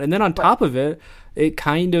from that. And then on top of it, it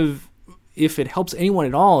kind of, if it helps anyone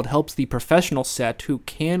at all, it helps the professional set who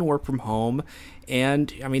can work from home.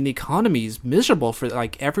 And I mean, the economy is miserable for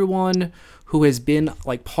like everyone who has been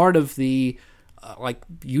like part of the like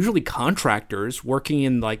usually contractors working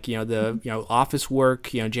in like the office work,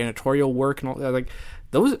 janitorial work, and all that. Like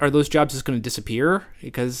those jobs just going to disappear,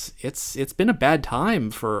 because it's been a bad time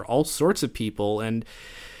for all sorts of people. And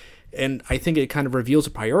I think it kind of reveals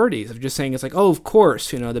the priorities of just saying, it's like, oh, of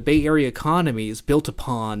course, the Bay Area economy is built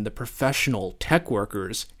upon the professional tech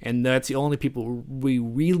workers, and that's the only people we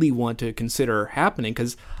really want to consider happening.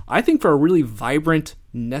 Because I think for a really vibrant,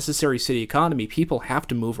 necessary city economy, people have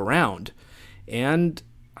to move around. And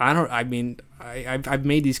I've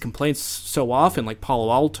made these complaints so often, like Palo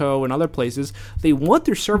Alto and other places. They want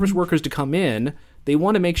their service workers to come in. They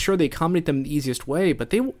want to make sure they accommodate them in the easiest way,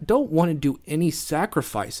 but they don't want to do any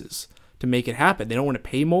sacrifices to make it happen. They don't want to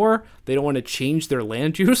pay more. They don't want to change their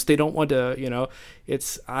land use. They don't want to,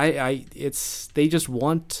 they just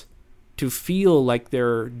want to feel like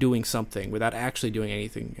they're doing something without actually doing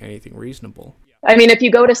anything reasonable. I mean, if you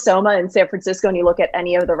go to Soma in San Francisco and you look at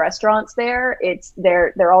any of the restaurants there,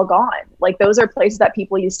 they're all gone. Like, those are places that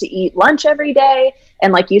people used to eat lunch every day.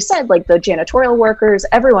 And like you said, like the janitorial workers,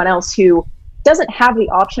 everyone else who doesn't have the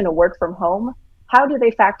option to work from home, how do they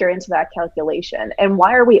factor into that calculation? And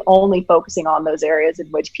why are we only focusing on those areas in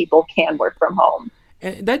which people can work from home?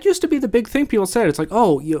 And that used to be the big thing people said. It's like,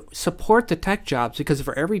 oh, you support the tech jobs, because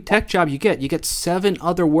for every tech job you get 7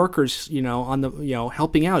 other workers, on the,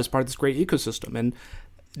 helping out as part of this great ecosystem. And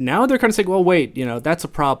now they're kind of saying, well, wait, that's a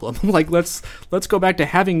problem. Like, let's go back to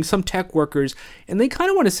having some tech workers. And they kind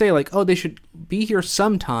of want to say, like, oh, they should be here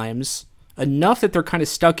sometimes, enough that they're kind of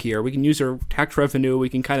stuck here. We can use their tax revenue. We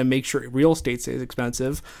can kind of make sure real estate stays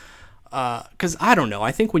expensive. Because I don't know.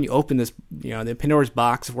 I think when you open this, the Pandora's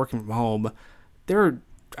box of working from home,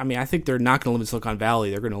 I think they're not going to live in Silicon Valley.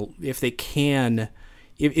 They're going to, if they can,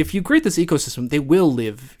 if you create this ecosystem, they will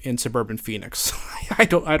live in suburban Phoenix. I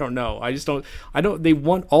don't know. They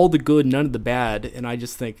want all the good, none of the bad. And I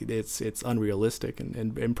just think it's unrealistic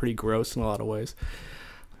and pretty gross in a lot of ways.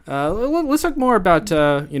 Let's talk more about,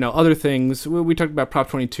 other things. We talked about Prop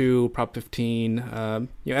 22, Prop 15,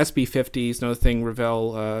 SB-50 is another thing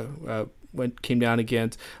Ravel came down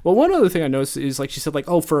against. Well, one other thing I noticed is, like, she said, like,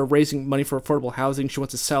 oh, for raising money for affordable housing, she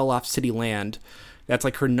wants to sell off city land. That's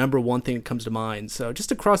like her number one thing that comes to mind. So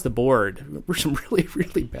just across the board, we're some really,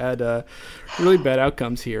 really bad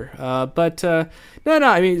outcomes here. No.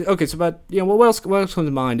 I mean, okay. So, but what else comes to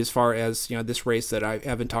mind as far as this race that I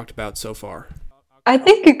haven't talked about so far? I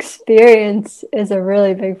think experience is a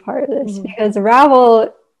really big part of this, because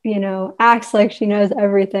Ravel, acts like she knows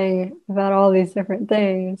everything about all these different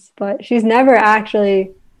things, but she's never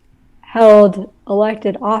actually held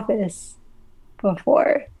elected office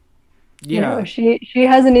before. Yeah. She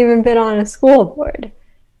hasn't even been on a school board.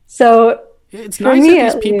 So it's nice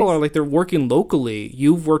that these people are like, they're working locally.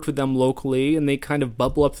 You've worked with them locally, and they kind of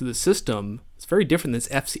bubble up through the system. It's very different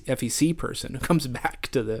than this FEC person who comes back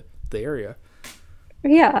to the area.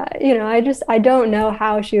 Yeah, I don't know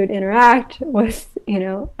how she would interact with,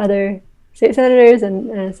 other state senators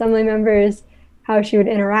and assembly members, how she would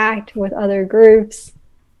interact with other groups,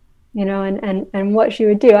 and what she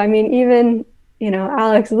would do. I mean, even,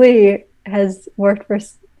 Alex Lee has worked for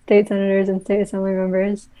state senators and state assembly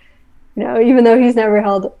members. Even though he's never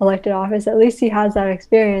held elected office, at least he has that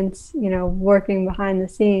experience, working behind the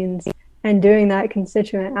scenes and doing that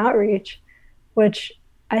constituent outreach, which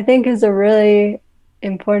I think is a really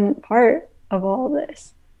important part of all of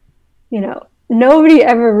this. Nobody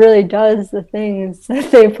ever really does the things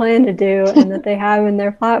that they plan to do and that they have in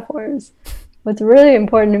their platforms. What's really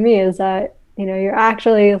important to me is that, you're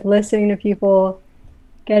actually listening to people,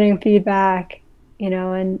 getting feedback,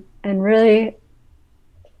 and really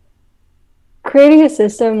creating a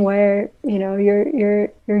system where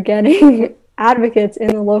you're getting advocates in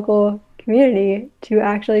the local community to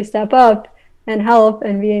actually step up and help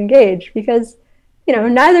and be engaged, because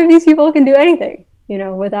neither of these people can do anything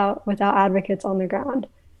without advocates on the ground.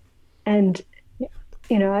 And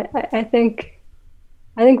I think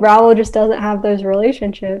Raul just doesn't have those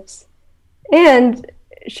relationships, and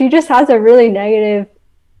she just has a really negative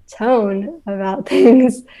tone about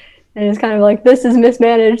things. And it's kind of like, this is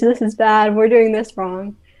mismanaged, this is bad, we're doing this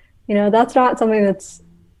wrong. That's not something that's,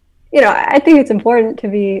 I think it's important to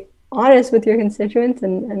be honest with your constituents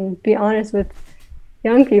and be honest with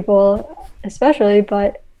young people, especially.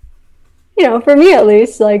 But, for me at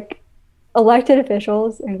least, like, elected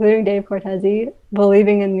officials, including Dave Cortese,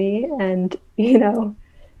 believing in me and,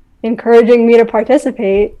 encouraging me to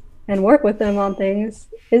participate and work with them on things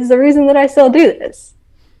is the reason that I still do this.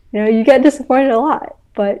 You get disappointed a lot,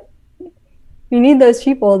 but you need those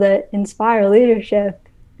people that inspire leadership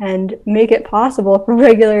and make it possible for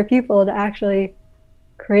regular people to actually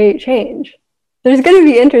create change. There's going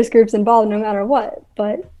to be interest groups involved no matter what,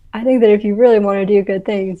 but I think that if you really want to do good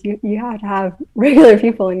things, you have to have regular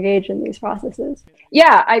people engaged in these processes.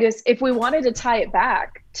 Yeah, if we wanted to tie it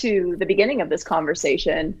back to the beginning of this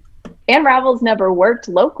conversation, Ann Ravel's never worked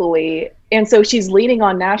locally, and so she's leaning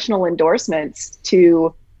on national endorsements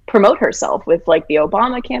to promote herself with, like, the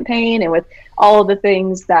Obama campaign and with all of the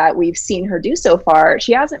things that we've seen her do so far.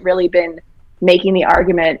 She hasn't really been making the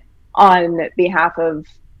argument on behalf of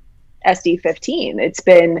SD-15. It's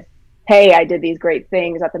been, hey, I did these great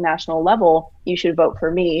things at the national level, you should vote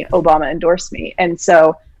for me, Obama endorsed me. And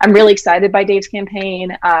so I'm really excited by Dave's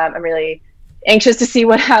campaign. I'm really anxious to see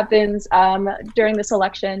what happens during this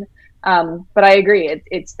election. But I agree,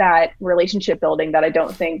 it's that relationship building that I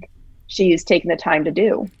don't think she's taken the time to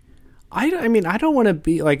do. I mean, I don't want to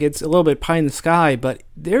be like, it's a little bit pie in the sky, but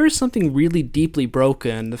there is something really deeply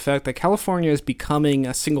broken. The fact that California is becoming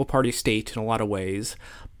a single party state in a lot of ways,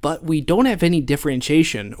 but we don't have any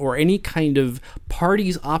differentiation or any kind of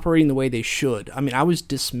parties operating the way they should. I mean, I was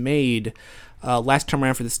dismayed last time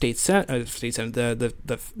around for the state senate,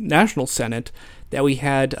 the national senate, that we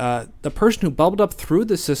had the person who bubbled up through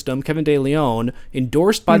the system, Kevin De Leon,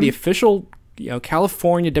 endorsed by the official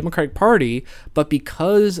California Democratic Party, but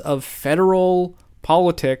because of federal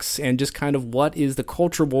politics and just kind of what is the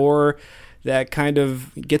culture war that kind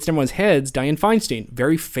of gets in everyone's heads, Dianne Feinstein,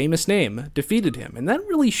 very famous name, defeated him. And that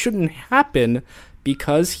really shouldn't happen,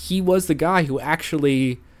 because he was the guy who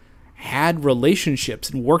actually had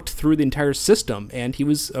relationships and worked through the entire system, and he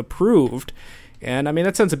was approved. And I mean,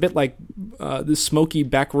 that sounds a bit like the smoky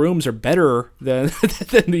back rooms are better than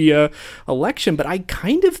the election, but I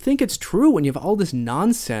kind of think it's true when you have all this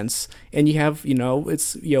nonsense and you have,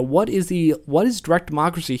 what is direct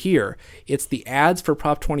democracy here? It's the ads for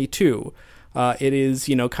Prop 22. It is,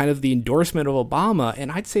 kind of the endorsement of Obama,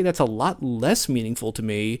 and I'd say that's a lot less meaningful to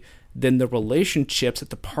me than the relationships at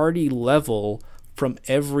the party level from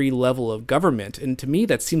every level of government. And to me,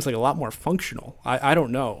 that seems like a lot more functional. I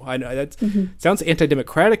don't know. I know that sounds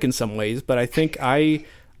anti-democratic in some ways, but I think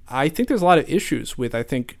there's a lot of issues with,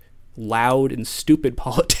 loud and stupid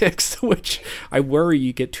politics, which I worry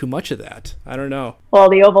you get too much of that. I don't know. Well,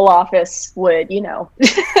 the Oval Office would,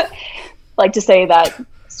 like to say that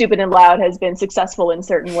stupid and loud has been successful in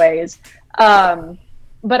certain ways.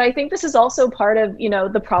 But I think this is also part of,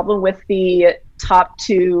 the problem with the top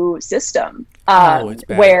two system,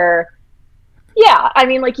 where,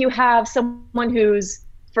 you have someone who's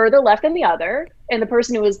further left than the other, and the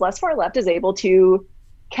person who is less far left is able to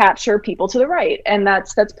capture people to the right. And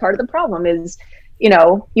that's part of the problem is,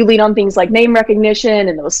 you lean on things like name recognition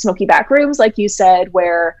and those smoky back rooms, like you said,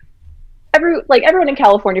 where everyone in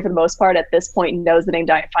California, for the most part, at this point knows the name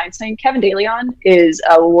Dianne Feinstein. Kevin DeLeon is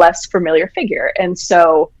a less familiar figure. And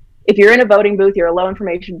so if you're in a voting booth, you're a low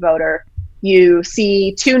information voter, you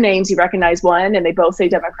see two names, you recognize one, and they both say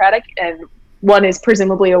Democratic, and one is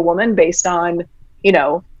presumably a woman based on,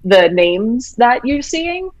 the names that you're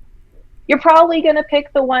seeing, you're probably going to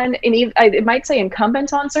pick the one, and it might say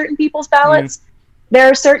incumbent on certain people's ballots. Mm. There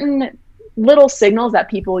are certain little signals that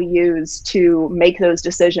people use to make those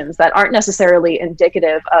decisions that aren't necessarily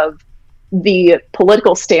indicative of the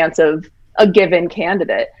political stance of a given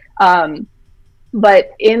candidate.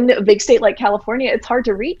 But in a big state like California, it's hard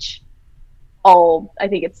to reach I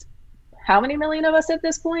think it's how many million of us at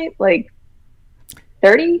this point? Like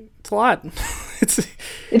 30? It's a lot. It's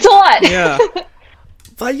a lot. Yeah.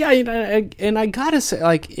 But yeah, and I gotta say,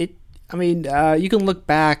 you can look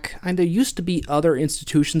back, and there used to be other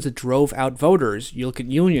institutions that drove out voters. You look at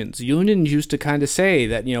unions. Unions used to kind of say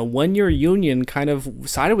that, when your union kind of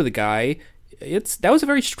sided with a guy, that was a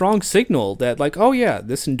very strong signal that, oh yeah,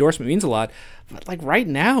 this endorsement means a lot. But right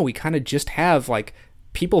now, we kind of just have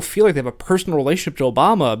people feel like they have a personal relationship to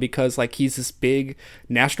Obama because he's this big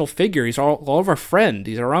national figure. He's all of our friend.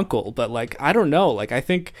 He's our uncle. But I don't know. I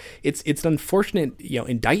think it's an unfortunate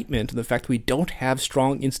indictment of the fact that we don't have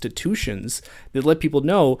strong institutions that let people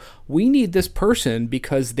know we need this person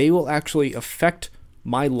because they will actually affect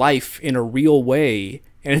my life in a real way.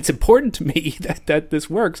 And it's important to me that this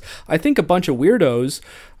works. I think a bunch of weirdos,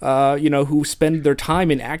 who spend their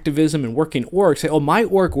time in activism and working orgs say, "Oh, my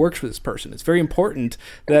org works for this person." It's very important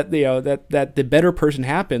that that the better person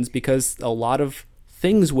happens because a lot of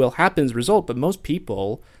things will happen as a result. But most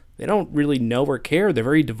people, they don't really know or care. They're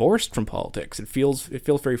very divorced from politics. It feels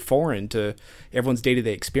very foreign to everyone's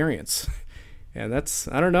day-to-day experience, and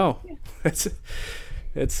I don't know.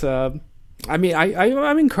 I'm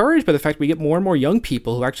encouraged by the fact we get more and more young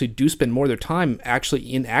people who actually do spend more of their time actually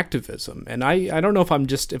in activism. And I don't know if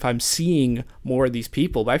I'm seeing more of these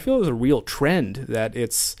people, but I feel there's a real trend that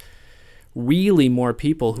it's really more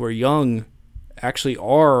people who are young actually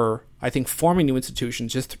are, I think, forming new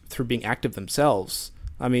institutions just through being active themselves.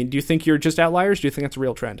 I mean, do you think you're just outliers? Do you think that's a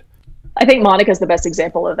real trend? I think Monica's the best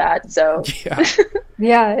example of that. So yeah,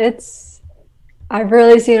 yeah, I've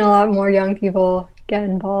really seen a lot more young people get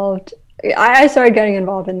involved. I started getting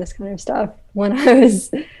involved in this kind of stuff when I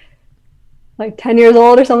was 10 years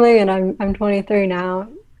old or something, and I'm 23 now.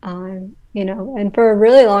 And for a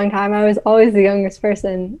really long time, I was always the youngest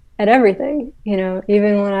person at everything,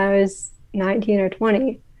 even when I was 19 or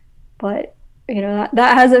 20. But, that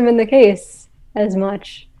hasn't been the case as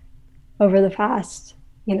much over the past,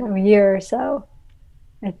 year or so.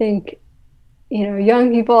 I think,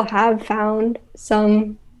 young people have found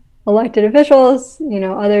some elected officials,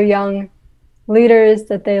 other young leaders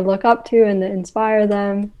that they look up to and that inspire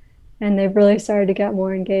them, and they've really started to get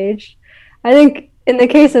more engaged. I think in the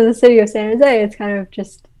case of the city of San Jose, it's kind of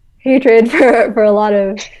just hatred for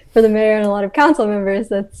the mayor and a lot of council members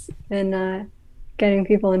that's been getting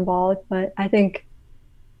people involved. But I think,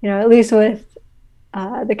 at least with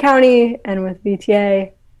the county and with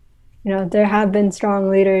VTA, there have been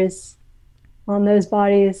strong leaders on those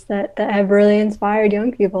bodies that have really inspired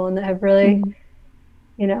young people and that have really,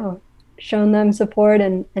 shown them support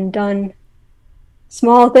and done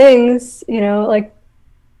small things,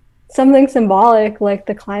 something symbolic like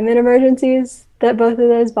the climate emergencies that both of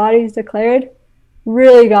those bodies declared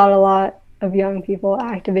really got a lot of young people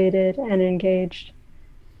activated and engaged.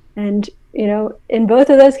 And, in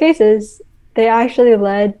both of those they actually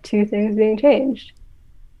led to things being changed.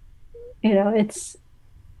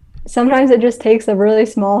 Sometimes it just takes a really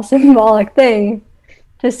small symbolic thing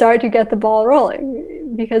to start to get the ball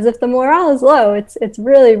rolling, because if the morale is low, it's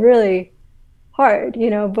really, really hard.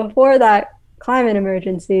 Before that climate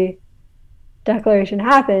emergency declaration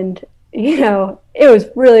happened, it was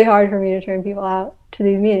really hard for me to turn people out to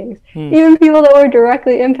these meetings, even people that were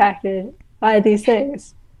directly impacted by these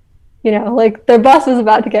things. Their bus was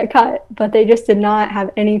about to get cut, but they just did not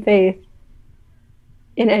have any faith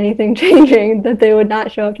in anything changing, that they would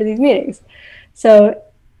not show up to these meetings. So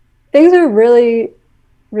things are really,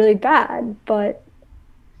 really bad. But,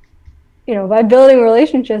 by building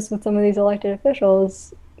relationships with some of these elected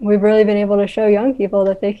officials, we've really been able to show young people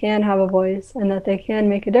that they can have a voice and that they can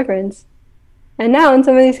make a difference. And now in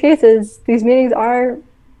some of these cases, these meetings are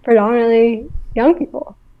predominantly young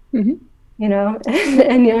people, and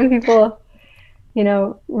young people,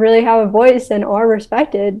 really have a voice and are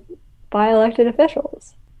respected by elected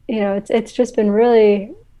officials. It's just been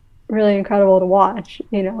really, really incredible to watch.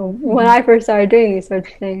 When I first started doing these sorts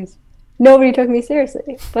of things, nobody took me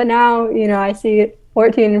seriously. But now, I see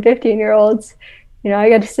 14 and 15-year-olds, I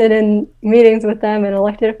get to sit in meetings with them and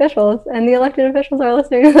elected officials, and the elected officials are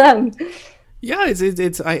listening to them. Yeah, I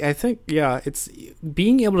think it's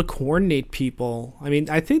being able to coordinate people. I mean,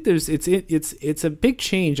 I think it's a big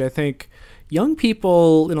change. I think young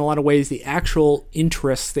people, in a lot of ways, the actual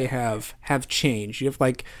interests they have changed. You have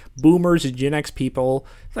like boomers and Gen X people.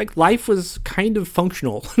 Like life was kind of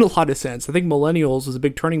functional in a lot of sense. I think millennials was a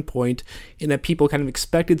big turning point in that people kind of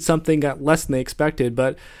expected something, got less than they expected.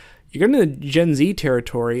 But you're getting into Gen Z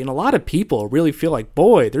territory, and a lot of people really feel like,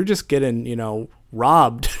 boy, they're just getting,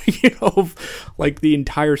 robbed, of like the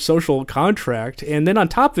entire social contract. And then on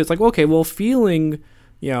top of it, it's like, okay, well, feeling,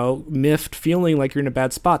 miffed, feeling like you're in a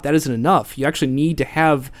bad spot, that isn't enough. You actually need to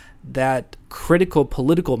have that critical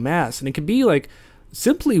political mass. And it can be like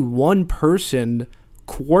simply one person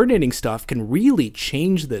coordinating stuff can really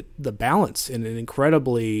change the balance in an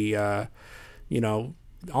incredibly,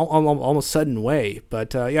 almost sudden way.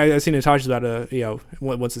 But I see Natasha's about to,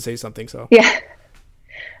 wants to say something. So yeah.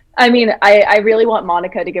 I mean, I really want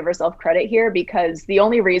Monica to give herself credit here, because the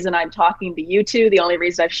only reason I'm talking to you two, the only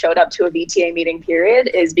reason I've showed up to a VTA meeting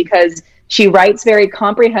period, is because she writes very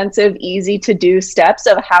comprehensive, easy to do steps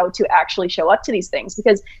of how to actually show up to these things,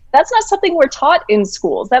 because that's not something we're taught in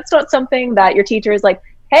schools. That's not something that your teacher is like,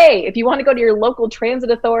 hey, if you want to go to your local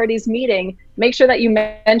transit authorities meeting, make sure that you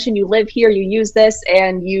mention you live here, you use this,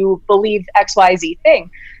 and you believe XYZ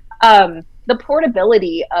thing. The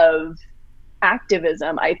portability of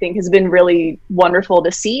activism, I think, has been really wonderful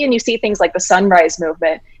to see. And you see things like the Sunrise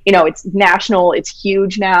Movement, it's national, it's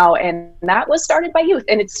huge now, and that was started by youth,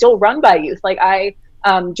 and it's still run by youth. Like I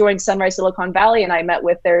joined Sunrise Silicon Valley, and I met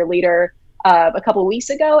with their leader a couple of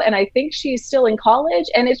weeks ago, and I think she's still in college.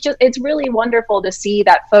 And it's really wonderful to see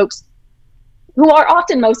that folks who are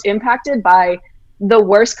often most impacted by the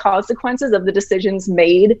worst consequences of the decisions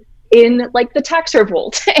made in like the tax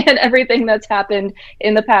revolt and everything that's happened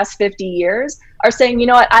in the past 50 years are saying, you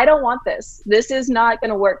know what, I don't want this. This is not going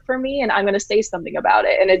to work for me, and I'm going to say something about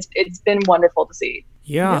it. And it's been wonderful to see.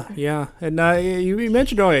 Yeah. And you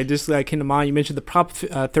mentioned earlier, just came to mind, you mentioned the Prop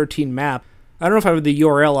 13 map. I don't know if I have the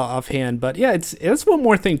URL offhand, but yeah, it's one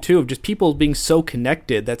more thing too, of just people being so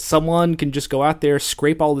connected that someone can just go out there,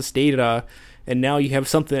 scrape all this data, and now you have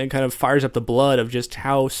something that kind of fires up the blood of just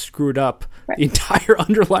how screwed up the entire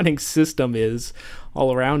underlying system is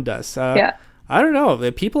all around us. I don't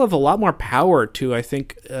know. People have a lot more power to, I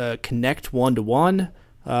think, connect one-to-one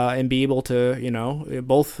and be able to,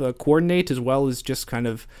 both coordinate as well as just kind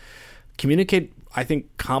of communicate, I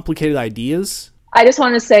think, complicated ideas. I just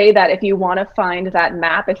want to say that if you want to find that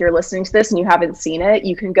map, if you're listening to this and you haven't seen it,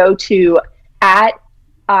 you can go to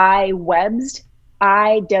 @iWebst,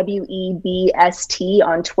 IWEBST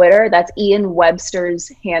on Twitter. That's Ian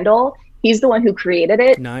Webster's handle. He's the one who created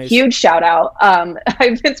it. Nice. Huge shout out.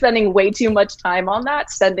 I've been spending way too much time on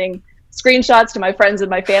that, sending screenshots to my friends and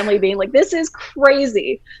my family being like, this is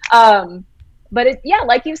crazy. But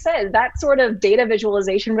like you said, that sort of data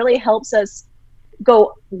visualization really helps us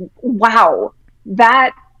go, wow,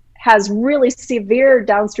 that has really severe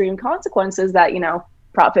downstream consequences that,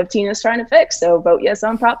 Prop 15 is trying to fix. So vote yes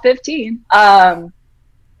on Prop 15. And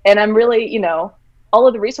I'm really, all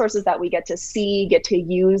of the resources that we get to see, get to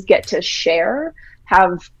use, get to share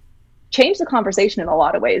have changed the conversation in a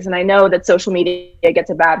lot of ways. And I know that social media gets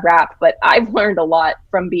a bad rap, but I've learned a lot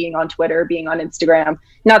from being on Twitter, being on Instagram,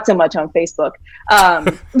 not so much on Facebook.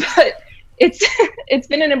 But it's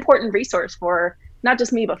been an important resource for not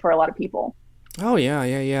just me, but for a lot of people. Oh,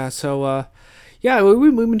 yeah. So,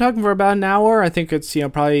 we've been talking for about an hour. I think it's,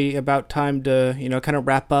 probably about time to, kind of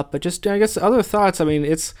wrap up. But just, I guess, other thoughts. I mean,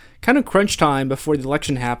 it's kind of crunch time before the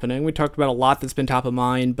election happening. We talked about a lot that's been top of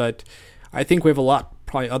mind, but I think we have a lot,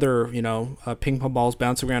 probably other, ping pong balls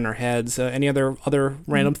bouncing around our heads. Any other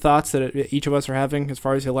random thoughts that each of us are having as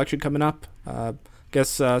far as the election coming up?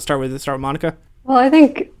 Start with Monica. Well, I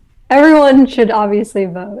think everyone should obviously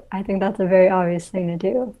vote. I think that's a very obvious thing to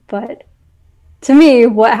do. But to me,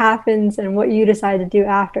 what happens and what you decide to do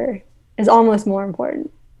after is almost more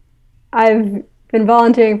important. I've been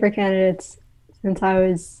volunteering for candidates since I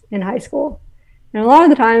was in high school. And a lot of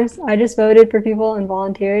the times, I just voted for people and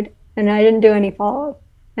volunteered, and I didn't do any follow-up.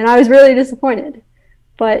 And I was really disappointed.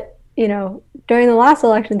 But, during the last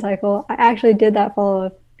election cycle, I actually did that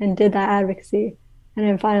follow-up and did that advocacy, and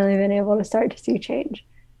I've finally been able to start to see change.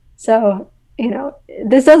 So,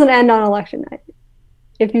 this doesn't end on election night.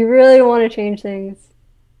 If you really want to change things,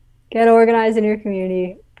 get organized in your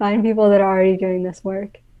community, find people that are already doing this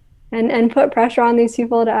work, and put pressure on these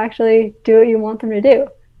people to actually do what you want them to do.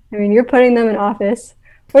 I mean, you're putting them in office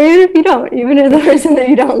Or even if you don't, even if the person that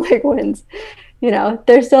you don't like wins,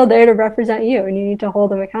 they're still there to represent you, and you need to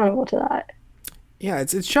hold them accountable to that. Yeah,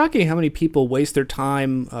 it's shocking how many people waste their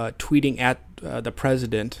time tweeting at the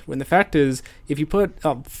president, when the fact is, if you put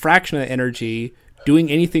a fraction of energy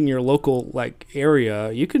doing anything in your local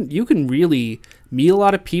area, you can really meet a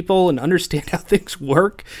lot of people and understand how things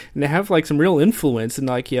work, and have some real influence, and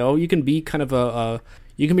you can be kind of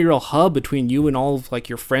you can be a real hub between you and all of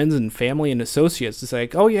your friends and family and associates.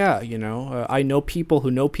 It's oh yeah, I know people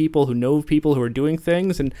who know people who know people who are doing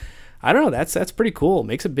things, and I don't know, that's pretty cool. It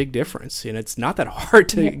makes a big difference, and it's not that hard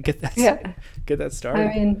to get that started.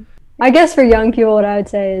 I mean, I guess for young people, what I would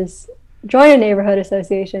say is join a neighborhood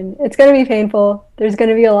association. It's going to be painful. There's going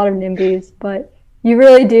to be a lot of NIMBYs, but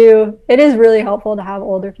it is really helpful to have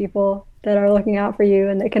older people that are looking out for you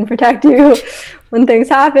and that can protect you when things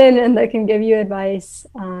happen, and that can give you advice.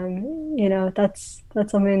 That's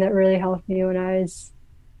something that really helped me when I was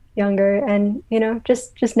younger. And,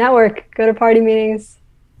 just network, go to party meetings,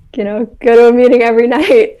 go to a meeting every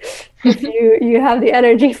night if you have the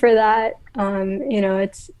energy for that.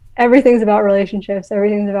 Everything's about relationships.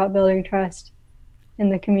 Everything's about building trust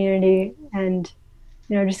in the community, and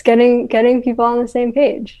just getting people on the same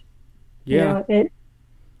page. Yeah.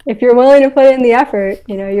 If you're willing to put in the effort,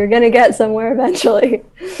 you're gonna get somewhere eventually.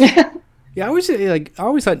 Yeah, I always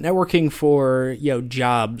thought networking for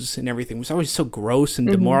jobs and everything was always so gross and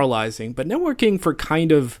demoralizing. But networking for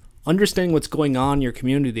kind of understanding what's going on in your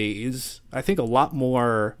community is, I think, a lot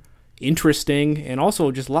more interesting, and also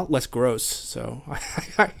just a lot less gross. So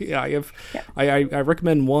I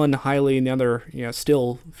recommend one highly, and the other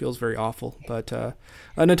still feels very awful. But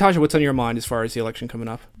Natasha, what's on your mind as far as the election coming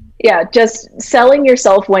up? Yeah, just selling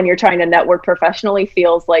yourself when you're trying to network professionally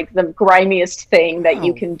feels like the grimiest thing that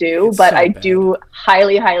you can do. But I do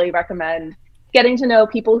highly recommend getting to know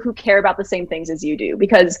people who care about the same things as you do,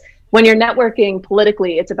 because when you're networking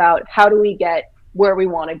politically, it's about how do we get where we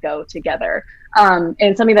want to go together.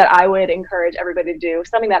 And something that I would encourage everybody to do,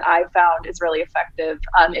 something that I've found is really effective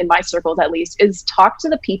in my circles at least, is talk to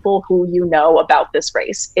the people who you know about this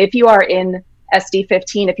race. If you are in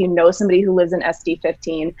SD-15, if you know somebody who lives in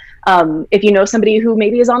SD-15, if you know somebody who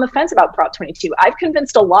maybe is on the fence about Prop 22, I've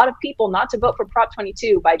convinced a lot of people not to vote for Prop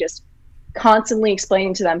 22 by just constantly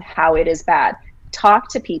explaining to them how it is bad. Talk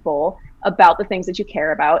to people about the things that you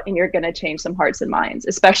care about, and you're going to change some hearts and minds,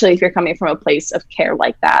 especially if you're coming from a place of care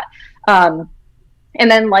like that. And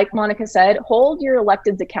then, like Monica said, hold your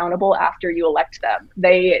electeds accountable after you elect them.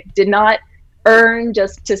 They did not earn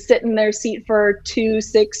just to sit in their seat for 2,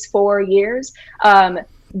 6, 4 years.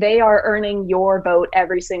 They are earning your vote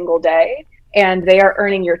every single day, and they are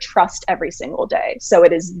earning your trust every single day. So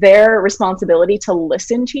it is their responsibility to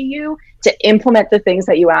listen to you, to implement the things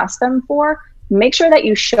that you ask them for. Make sure that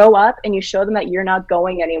you show up and you show them that you're not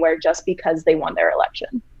going anywhere just because they won their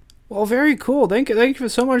election. Well, very cool. Thank you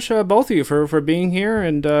so much, both of you, for being here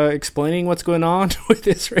and explaining what's going on with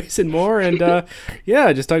this race and more, and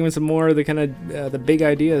just talking about some more of the kind of the big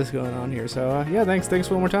ideas going on here. So thanks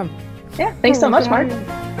one more time. Yeah, thanks so much, Mark.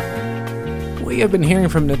 We have been hearing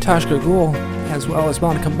from Natasha Cougoule as well as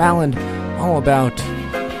Monica Mallon all about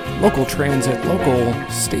local transit, local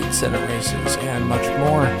state senate races, and much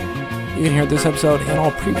more. You can hear this episode and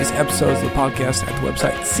all previous episodes of the podcast at the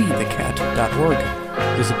website seethecat.org.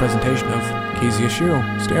 This is a presentation of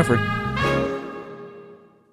KZSU, Stanford.